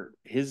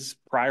 his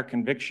prior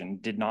conviction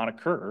did not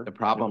occur. The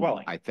problem,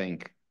 I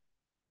think,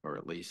 or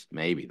at least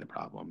maybe the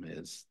problem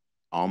is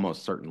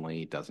almost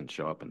certainly doesn't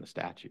show up in the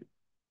statute.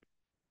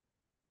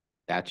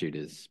 Statute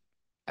is,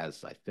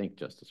 as I think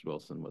Justice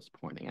Wilson was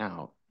pointing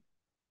out,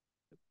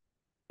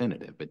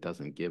 definitive. It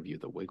doesn't give you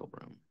the wiggle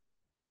room.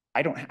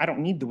 I don't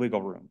need the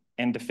wiggle room,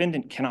 and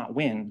defendant cannot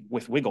win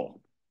with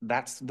wiggle.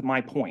 That's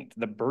my point.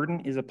 The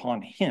burden is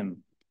upon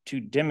him to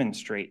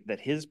demonstrate that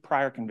his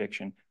prior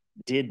conviction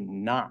did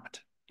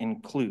not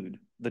include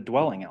the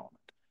dwelling element.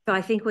 So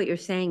I think what you're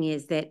saying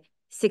is that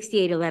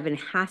 6811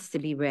 has to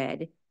be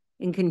read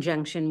in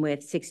conjunction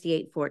with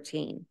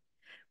 6814,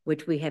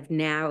 which we have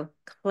now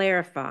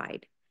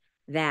clarified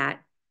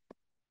that,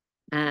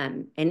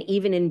 and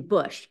even in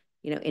Bush,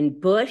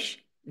 in Bush,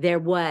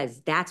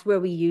 that's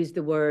where we use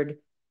the word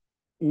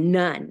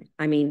none.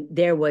 I mean,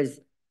 there was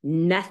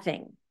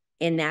nothing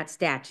in that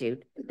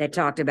statute that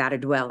talked about a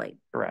dwelling.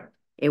 Correct.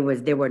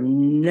 There were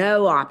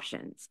no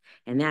options.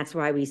 And that's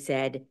why we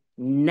said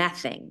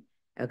nothing.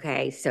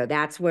 Okay. So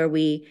that's where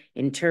we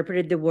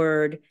interpreted the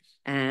word,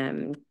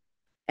 did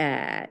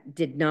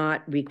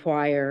not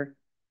require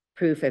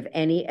proof of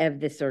any of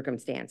the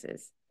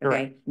circumstances. Okay.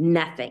 Correct.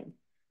 Nothing.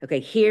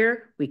 Okay.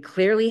 Here we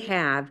clearly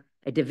have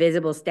a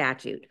divisible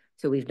statute.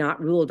 So we've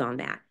not ruled on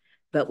that,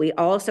 but we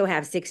also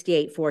have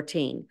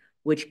 6814,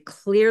 which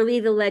clearly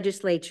the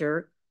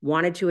legislature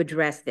wanted to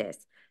address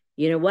this.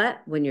 You know what?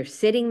 When you're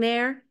sitting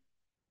there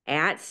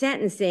at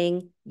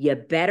sentencing, you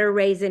better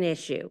raise an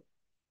issue.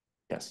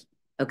 Yes.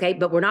 Okay.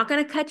 But we're not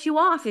going to cut you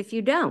off if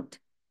you don't.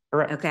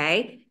 Correct.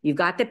 Okay. You've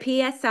got the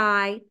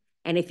PSI.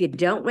 And if you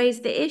don't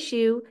raise the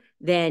issue,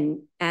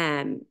 then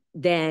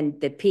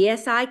the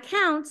PSI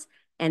counts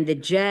and the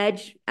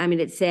judge,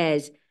 it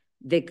says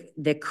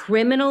the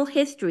criminal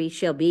history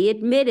shall be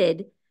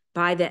admitted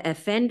by the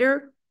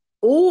offender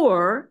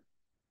or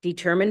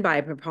determined by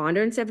a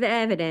preponderance of the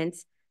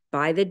evidence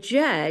by the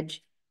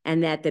judge,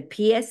 and that the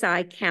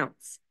PSI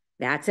counts.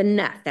 That's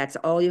enough. That's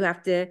all you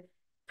have to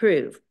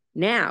prove.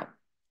 Now,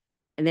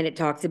 and then it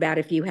talks about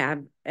if you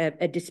have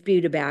a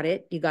dispute about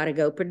it, you got to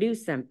go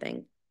produce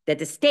something that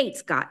the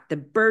state's got the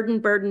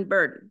burden.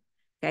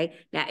 Okay.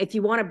 Now, if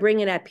you want to bring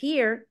it up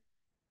here,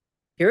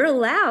 you're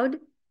allowed,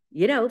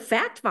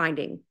 fact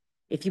finding.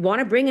 If you want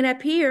to bring it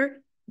up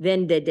here,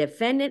 then the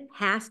defendant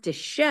has to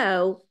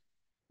show,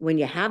 when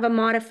you have a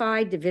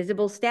modified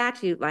divisible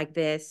statute like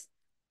this,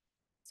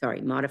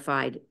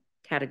 modified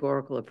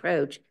categorical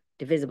approach,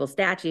 divisible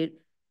statute,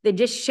 then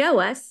just show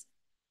us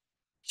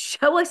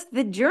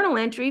the journal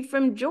entry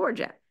from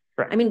Georgia.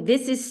 Right.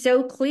 This is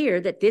so clear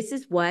that this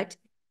is what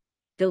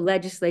the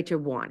legislature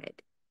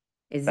wanted.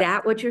 Is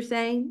that what you're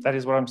saying? That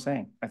is what I'm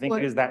saying. I think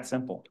it is that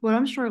simple. What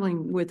I'm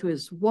struggling with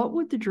is what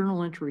would the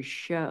journal entry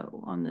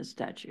show on this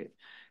statute?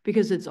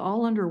 Because it's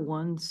all under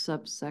one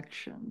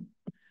subsection.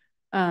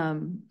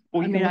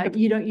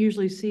 You don't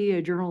usually see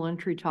a journal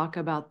entry talk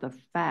about the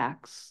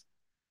facts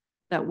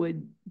that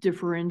would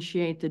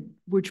differentiate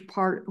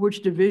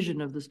which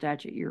division of the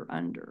statute you're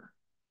under.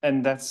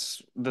 And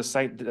that's the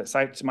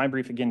cite my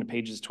brief again to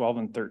pages 12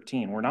 and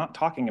 13. We're not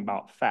talking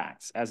about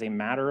facts. As a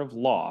matter of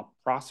law,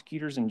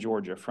 prosecutors in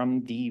Georgia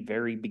from the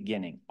very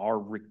beginning are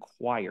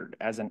required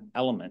as an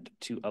element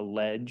to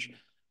allege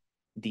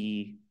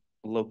the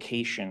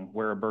location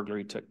where a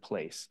burglary took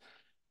place.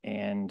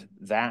 And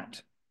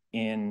that,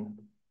 in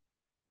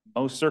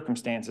most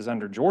circumstances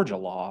under Georgia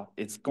law,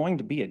 it's going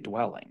to be a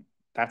dwelling.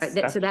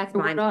 So that's But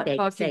we're my not mistake,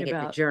 talking saying it's a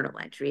about- journal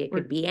entry. It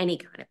we're- could be any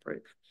kind of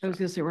proof. I was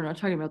gonna say, we're not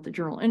talking about the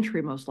journal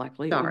entry most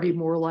likely. It would Sorry. be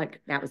more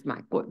like That was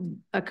my what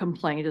a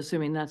complaint,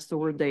 assuming that's the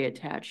word they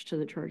attach to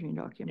the charging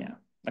document.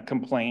 Yeah, a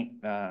complaint,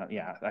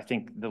 yeah, I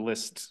think the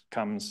list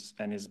comes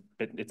and it's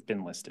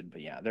been listed,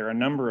 but yeah, there are a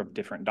number of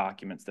different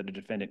documents that a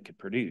defendant could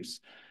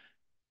produce.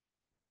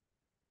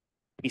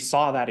 We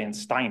saw that in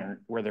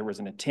Steiner, where there was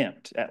an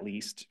attempt, at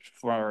least,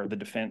 for the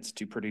defense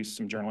to produce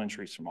some journal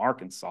entries from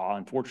Arkansas.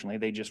 Unfortunately,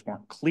 they just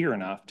weren't clear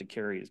enough to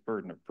carry his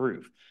burden of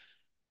proof.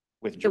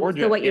 With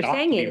Georgia, So what you're it ought to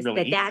saying be is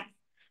really easy.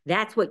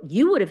 that's what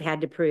you would have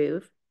had to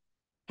prove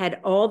had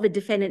all the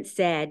defendants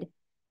said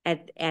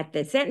at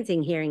the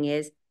sentencing hearing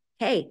is,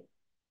 hey,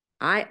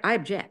 I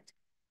object.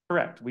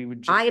 Correct. We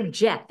would I just,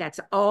 object. That's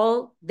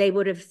all they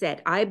would have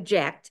said. I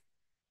object.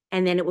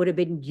 And then it would have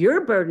been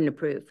your burden of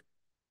proof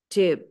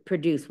to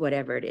produce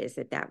whatever it is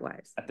that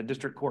was. at the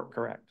district court,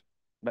 correct.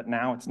 But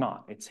now it's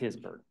not. It's his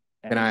burden.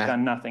 And Can he's I-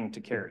 done nothing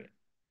to carry it.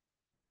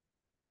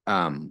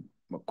 A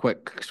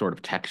quick sort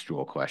of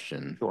textual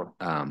question. Sure.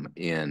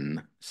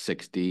 In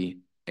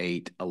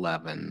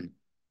 6811,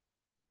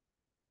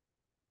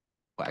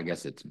 well, I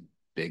guess it's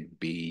big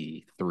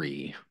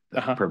B3,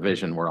 the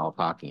provision we're all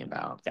talking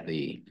about, Yeah.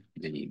 the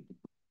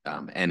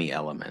any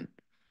element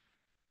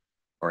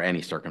or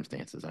any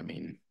circumstances, I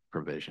mean,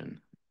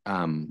 provision.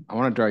 I want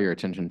to draw your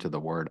attention to the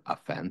word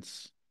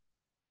offense.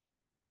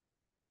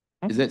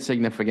 Is it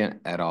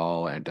significant at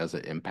all, and does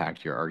it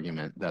impact your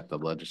argument that the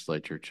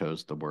legislature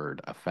chose the word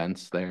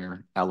offense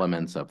there,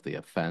 elements of the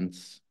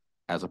offense,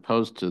 as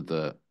opposed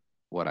to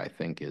what I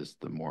think is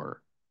the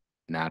more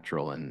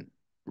natural and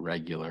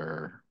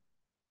regular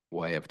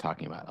way of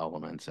talking about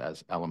elements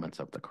as elements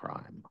of the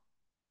crime? Is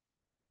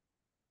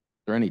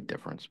there any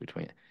difference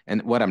between it?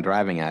 And what I'm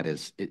driving at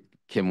is,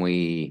 can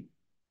we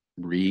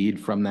read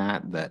from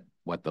that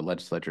what the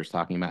legislature is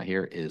talking about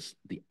here is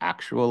the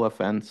actual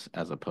offense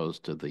as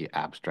opposed to the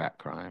abstract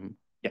crime?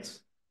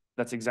 Yes,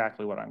 that's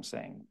exactly what I'm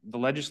saying. The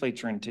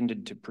legislature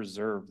intended to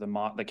preserve the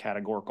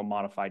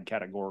modified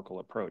categorical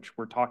approach.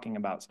 We're talking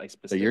about a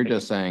specific. So you're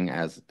just saying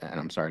and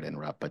I'm sorry to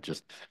interrupt, but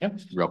just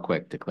real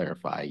quick to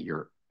clarify,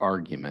 your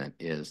argument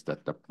is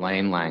that the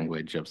plain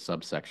language of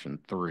subsection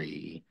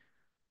 3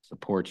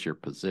 supports your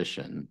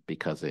position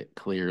because it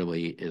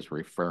clearly is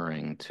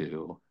referring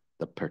to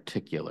the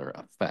particular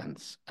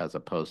offense as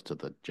opposed to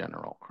the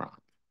general crime.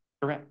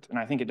 Correct. And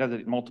I think it does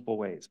it multiple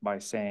ways by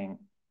saying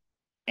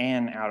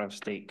an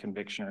out-of-state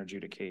conviction or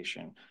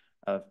adjudication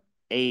of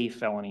a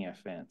felony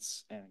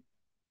offense, and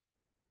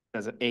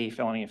does a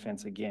felony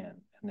offense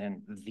again, and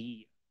then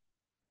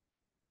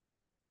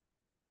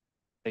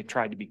they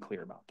tried to be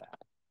clear about that.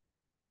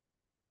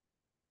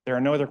 There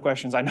are no other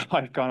questions. I know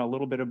I've gone a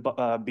little bit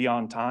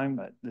beyond time,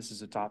 but this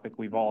is a topic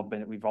we've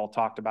all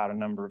talked about a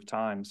number of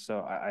times.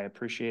 So I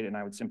appreciate it, and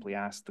I would simply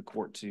ask the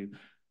court to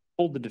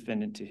hold the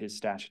defendant to his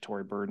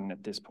statutory burden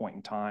at this point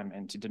in time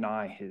and to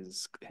deny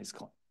his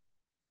claim.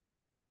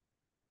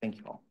 Thank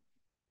you all.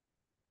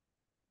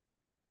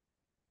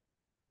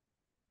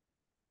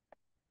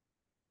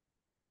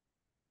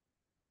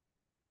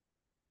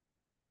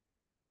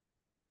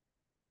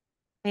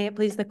 May it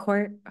please the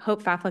court,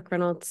 Hope Faflick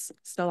Reynolds,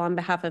 still on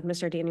behalf of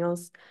Mr.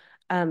 Daniels.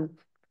 I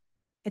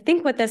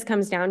think what this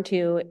comes down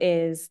to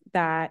is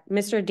that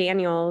Mr.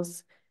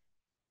 Daniels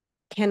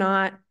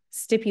cannot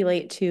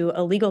stipulate to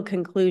a legal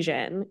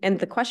conclusion. And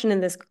the question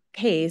in this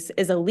case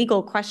is a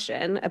legal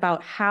question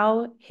about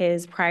how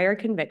his prior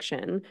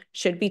conviction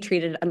should be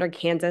treated under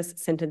Kansas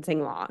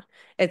sentencing law.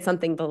 It's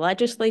something the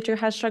legislature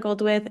has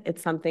struggled with.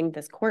 It's something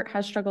this court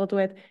has struggled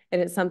with.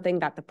 It is something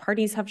that the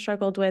parties have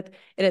struggled with.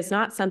 It is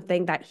not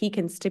something that he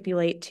can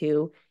stipulate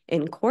to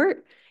in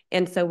court.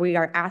 And so we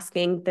are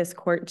asking this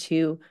court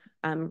to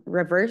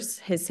reverse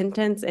his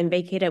sentence and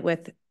vacate it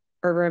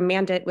or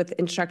remand it with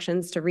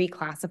instructions to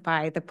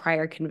reclassify the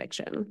prior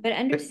conviction. But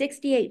under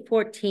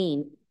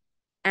 6814,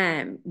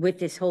 with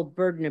this whole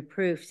burden of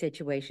proof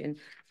situation,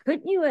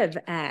 couldn't you have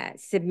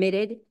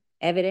submitted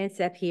evidence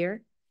up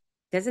here?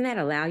 Doesn't that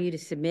allow you to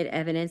submit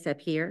evidence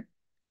up here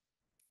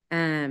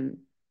to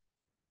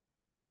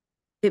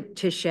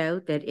show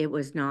that it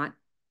was not,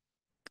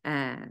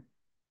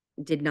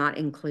 did not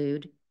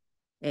include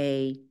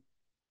a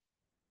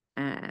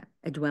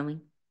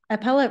dwelling?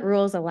 Appellate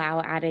rules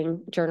allow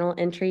adding journal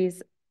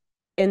entries.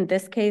 In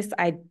this case,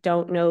 I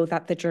don't know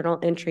that the journal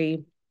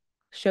entry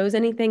shows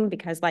anything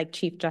because, like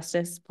Chief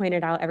Justice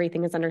pointed out,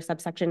 everything is under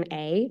subsection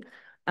A.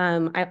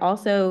 I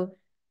also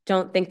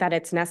don't think that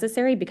it's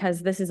necessary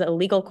because this is a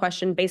legal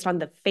question based on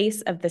the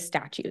face of the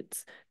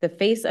statutes, the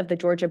face of the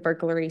Georgia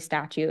burglary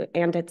statute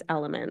and its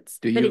elements.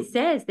 But it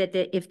says that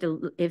if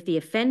the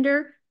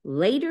offender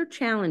later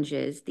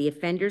challenges the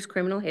offender's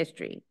criminal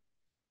history,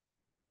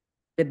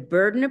 the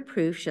burden of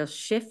proof shall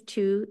shift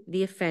to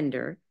the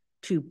offender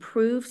to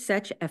prove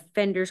such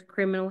offender's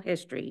criminal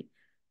history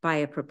by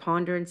a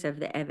preponderance of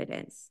the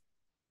evidence.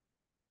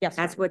 Yes,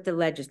 that's what the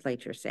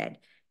legislature said.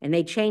 And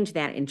they changed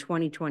that in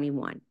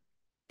 2021.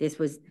 This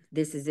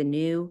is a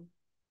new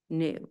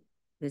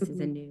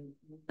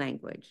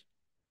language.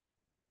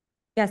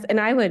 Yes, and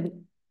I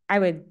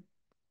would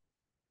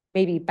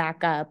maybe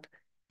back up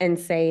and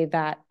say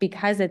that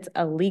because it's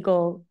a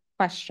legal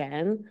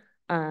question,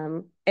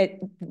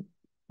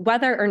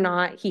 whether or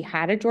not he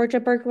had a Georgia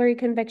burglary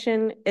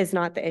conviction is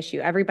not the issue.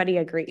 Everybody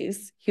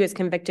agrees he was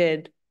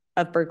convicted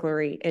of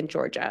burglary in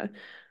Georgia.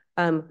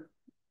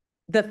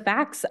 The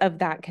facts of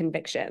that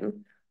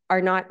conviction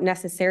are not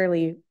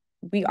necessarily,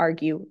 we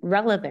argue,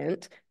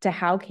 relevant to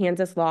how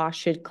Kansas law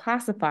should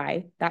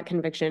classify that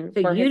conviction.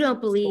 So you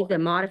don't believe the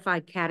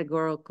modified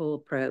categorical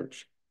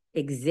approach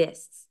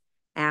exists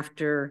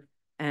after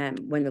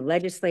when the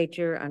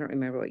legislature, I don't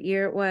remember what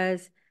year it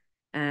was,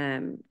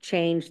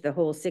 changed the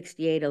whole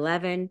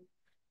 6811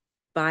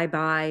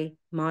 bye-bye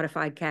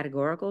modified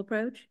categorical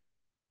approach?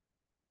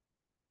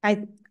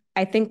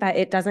 I think that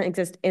it doesn't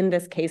exist in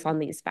this case on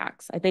these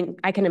facts. I think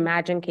I can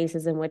imagine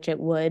cases in which it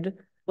would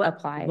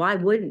apply.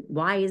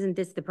 Why isn't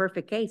this the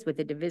perfect case with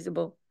a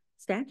divisible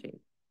statute?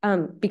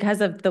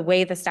 Because of the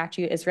way the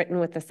statute is written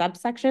with the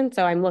subsection.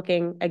 So I'm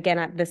looking again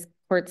at this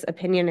court's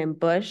opinion in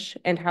Bush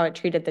and how it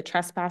treated the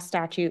trespass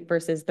statute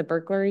versus the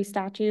burglary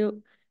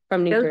statute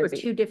from New Jersey. Those were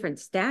two different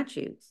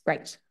statutes.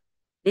 Right.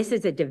 This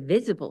is a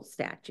divisible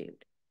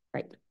statute.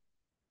 Right.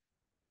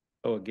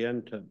 So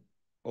again, to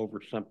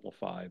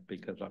oversimplify,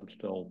 because I'm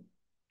still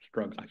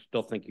struggling, I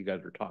still think you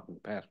guys are talking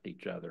past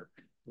each other.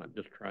 And I'm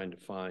just trying to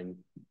find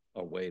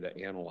a way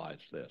to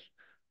analyze this.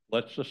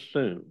 Let's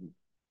assume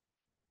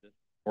that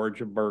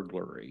Georgia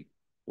burglary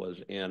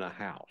was in a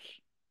house.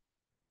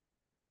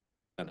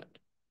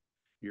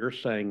 You're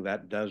saying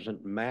that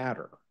doesn't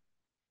matter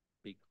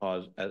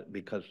because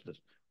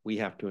we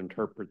have to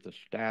interpret the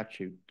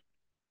statute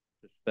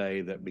to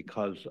say that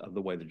because of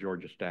the way the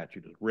Georgia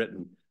statute is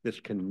written, this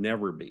can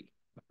never be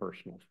a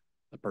person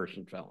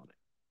felony.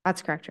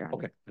 That's correct, Your Honor.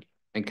 Okay.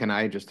 And can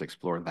I just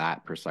explore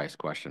that precise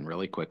question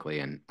really quickly?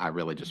 And I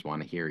really just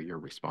want to hear your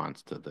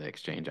response to the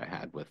exchange I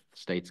had with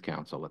State's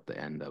Counsel at the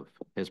end of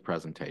his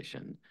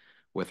presentation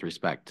with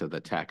respect to the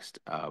text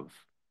of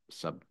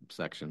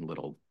subsection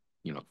little,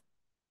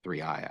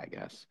 3I, I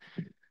guess.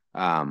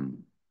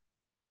 And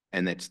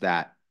it's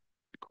that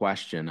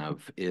question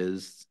of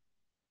is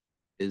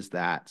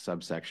that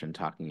subsection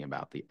talking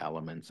about the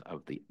elements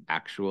of the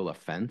actual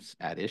offense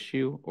at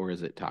issue, or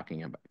is it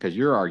talking about, because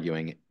you're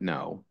arguing,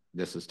 no,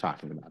 this is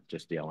talking about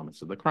just the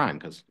elements of the crime,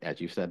 because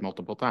as you said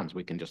multiple times,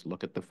 we can just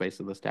look at the face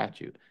of the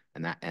statute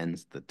and that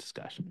ends the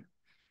discussion.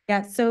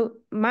 Yeah, so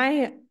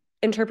my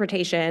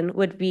interpretation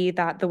would be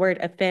that the word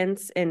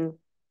offense in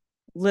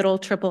little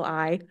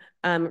I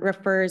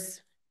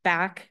refers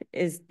back,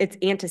 its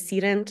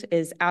antecedent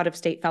is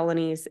out-of-state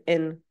felonies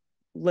in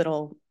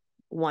little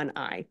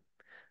I.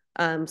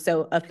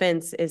 So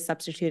offense is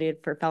substituted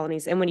for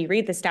felonies. And when you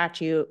read the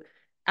statute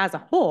as a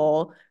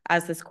whole,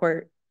 as this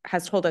court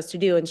has told us to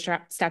do in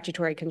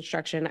statutory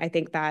construction, I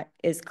think that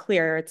is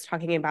clear. It's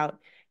talking about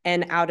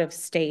an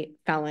out-of-state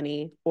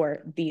felony or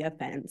the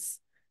offense.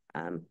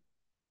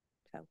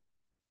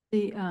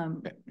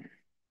 The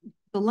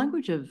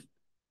language of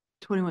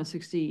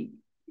 2168-14D,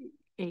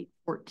 I'm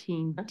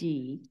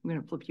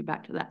going to flip you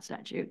back to that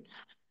statute,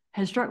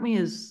 has struck me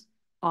as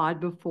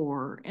odd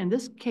before. And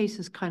this case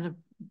is kind of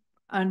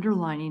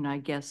underlining, I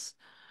guess,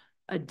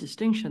 a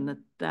distinction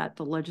that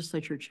the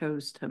legislature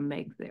chose to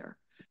make there.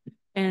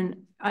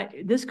 And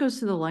this goes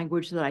to the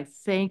language that I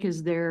think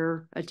is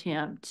their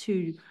attempt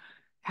to,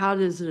 how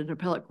does an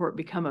appellate court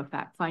become a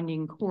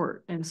fact-finding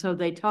court? And so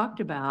they talked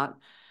about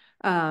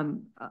allowing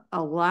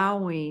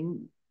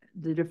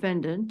the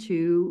defendant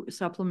to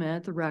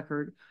supplement the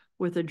record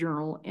with a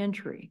journal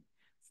entry.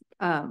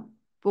 But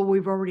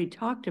we've already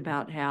talked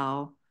about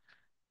how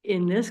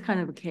in this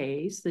kind of a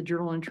case, the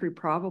journal entry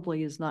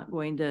probably is not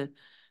going to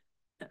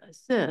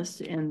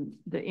assist in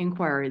the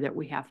inquiry that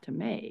we have to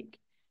make.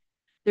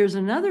 There's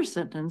another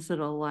sentence that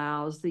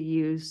allows the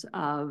use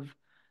of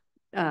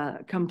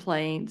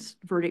complaints,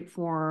 verdict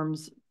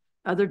forms,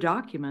 other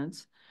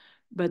documents,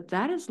 but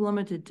that is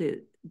limited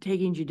to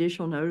taking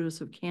judicial notice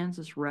of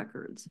Kansas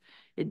records.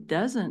 It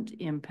doesn't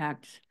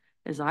impact,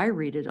 as I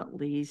read it at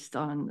least,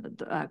 on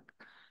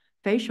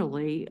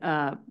facially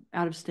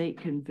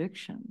out-of-state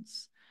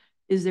convictions.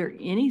 Is there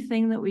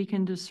anything that we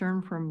can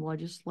discern from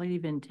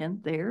legislative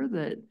intent there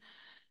that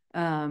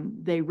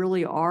they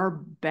really are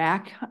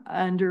back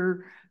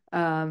under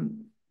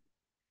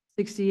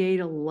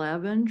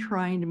 6811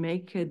 trying to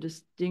make a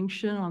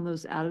distinction on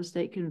those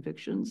out-of-state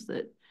convictions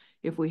that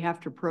if we have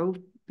to probe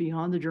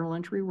beyond the journal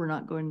entry, we're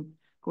not going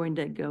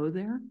to go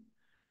there?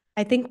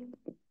 I think,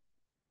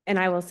 and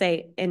I will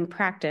say in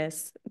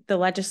practice, the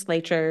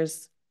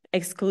legislature's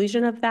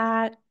exclusion of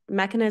that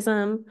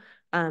mechanism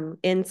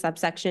in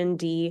subsection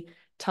D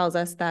tells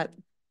us that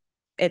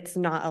it's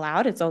not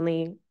allowed. It's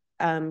only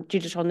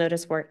judicial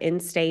notice for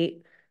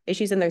in-state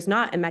issues, and there's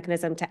not a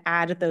mechanism to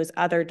add those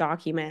other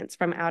documents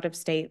from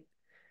out-of-state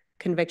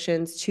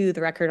convictions to the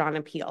record on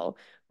appeal.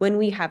 When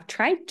we have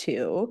tried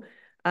to,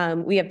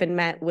 we have been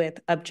met with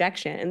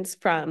objections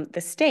from the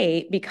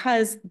state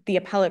because the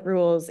appellate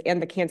rules and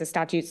the Kansas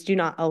statutes do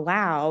not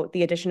allow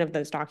the addition of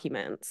those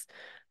documents.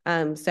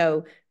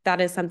 So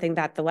that is something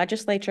that the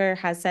legislature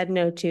has said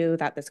no to,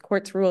 that this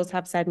court's rules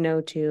have said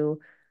no to.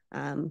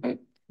 And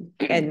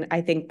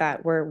I think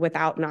that we're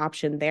without an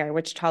option there,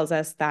 which tells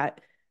us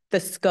that the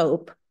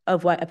scope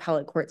of what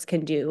appellate courts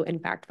can do in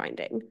fact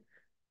finding.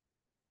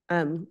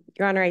 Your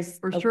Honor,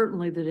 Or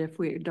certainly that if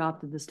we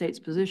adopted the state's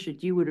position,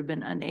 you would have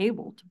been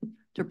unable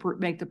to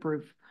make the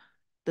proof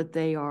that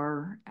they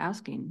are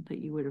asking that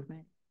you would have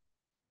made.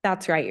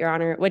 That's right, Your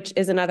Honor, which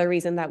is another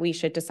reason that we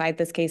should decide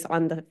this case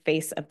on the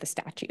face of the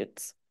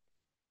statutes.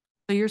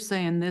 So you're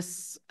saying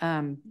this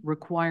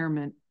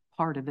requirement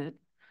part of it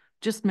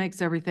just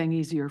makes everything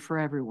easier for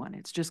everyone.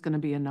 It's just going to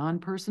be a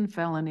non-person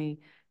felony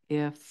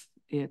if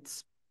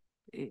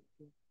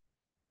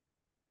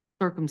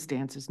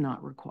circumstance is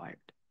not required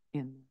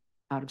in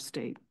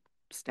out-of-state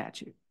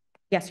statute.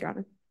 Yes, Your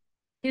Honor.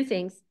 Two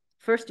things.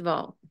 First of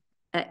all,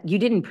 you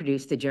didn't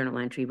produce the journal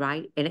entry,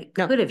 right? And it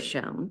could have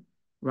shown,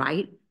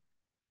 right?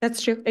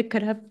 That's true. It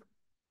could have.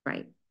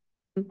 Right.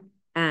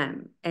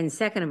 And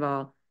second of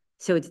all,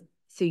 so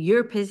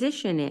your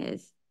position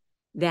is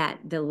that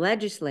the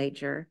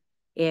legislature,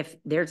 if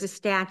there's a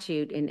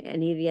statute in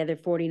any of the other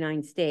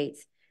 49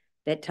 states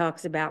that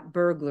talks about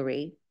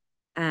burglary,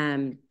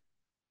 and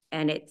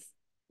it's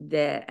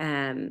the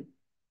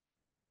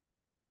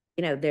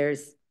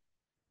there's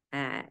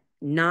 9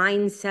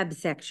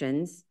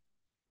 subsections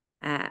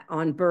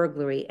on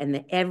burglary,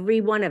 and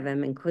every one of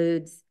them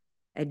includes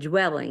a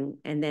dwelling,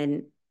 and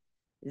then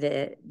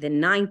the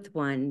 9th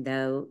one,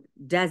 though,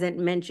 doesn't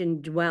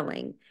mention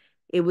dwelling.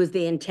 It was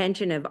the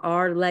intention of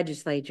our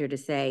legislature to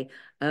say,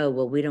 oh,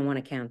 well, we don't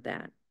want to count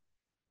that.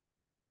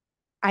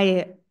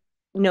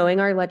 Knowing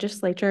our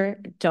legislature,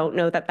 don't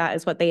know that that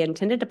is what they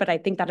intended, but I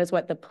think that is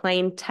what the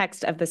plain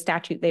text of the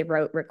statute they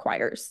wrote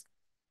requires.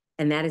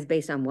 And that is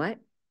based on what?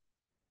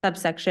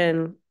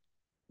 Subsection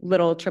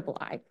little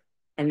I.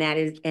 And that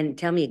is, and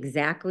tell me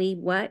exactly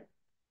what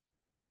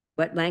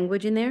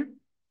language in there?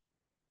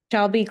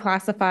 Shall be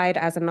classified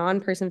as a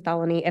non-person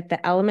felony if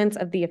the elements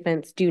of the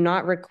offense do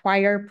not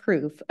require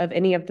proof of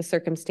any of the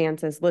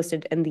circumstances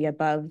listed in the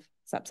above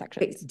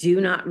subsections.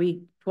 Do not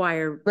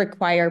require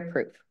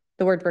proof.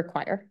 The word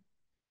require.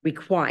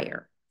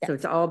 Require. Yeah. So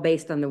it's all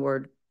based on the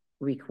word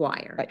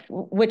require. Right.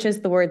 Which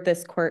is the word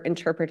this court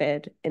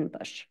interpreted in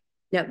Bush.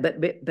 No,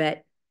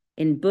 but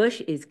in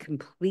Bush is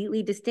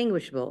completely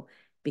distinguishable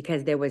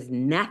because there was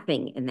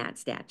nothing in that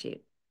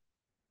statute.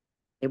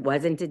 It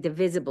wasn't a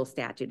divisible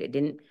statute. It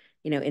didn't,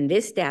 in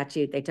this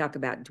statute, they talk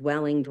about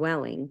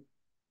dwelling.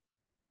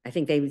 I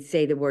think they would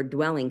say the word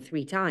dwelling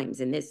 3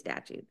 times in this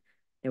statute.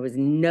 There was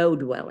no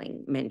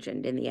dwelling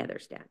mentioned in the other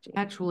statute.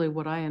 Actually,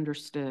 what I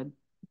understood,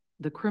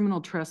 the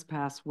criminal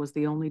trespass was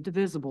the only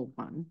divisible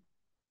one,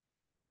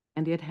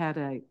 and it had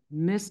a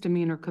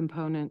misdemeanor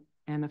component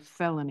and a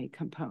felony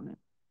component.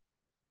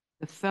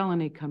 The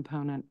felony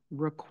component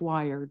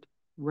required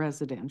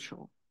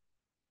residential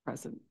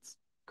presence,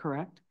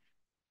 correct?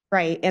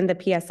 Right, and the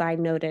PSI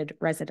noted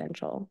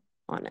residential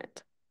on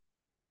it.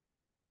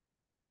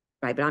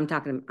 Right, but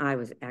I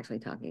was actually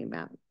talking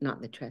about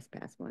not the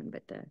trespass one,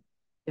 but the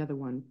other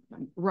one.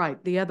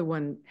 Right, the other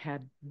one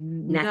had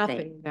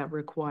nothing that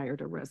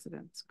required a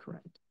residence,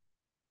 correct?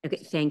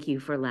 Okay, thank you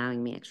for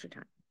allowing me extra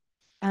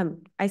time.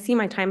 I see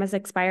my time has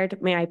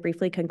expired. May I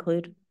briefly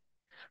conclude?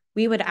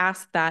 We would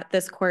ask that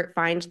this court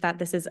find that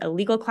this is a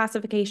legal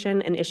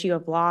classification, an issue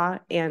of law,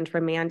 and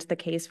remand the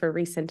case for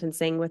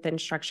resentencing with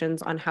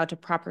instructions on how to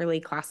properly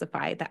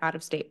classify the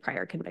out-of-state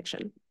prior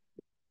conviction.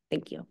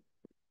 Thank you.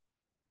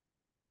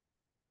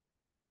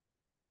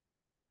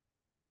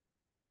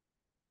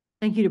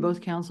 Thank you to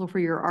both counsel for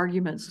your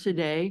arguments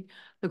today.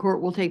 The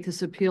court will take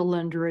this appeal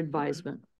under advisement.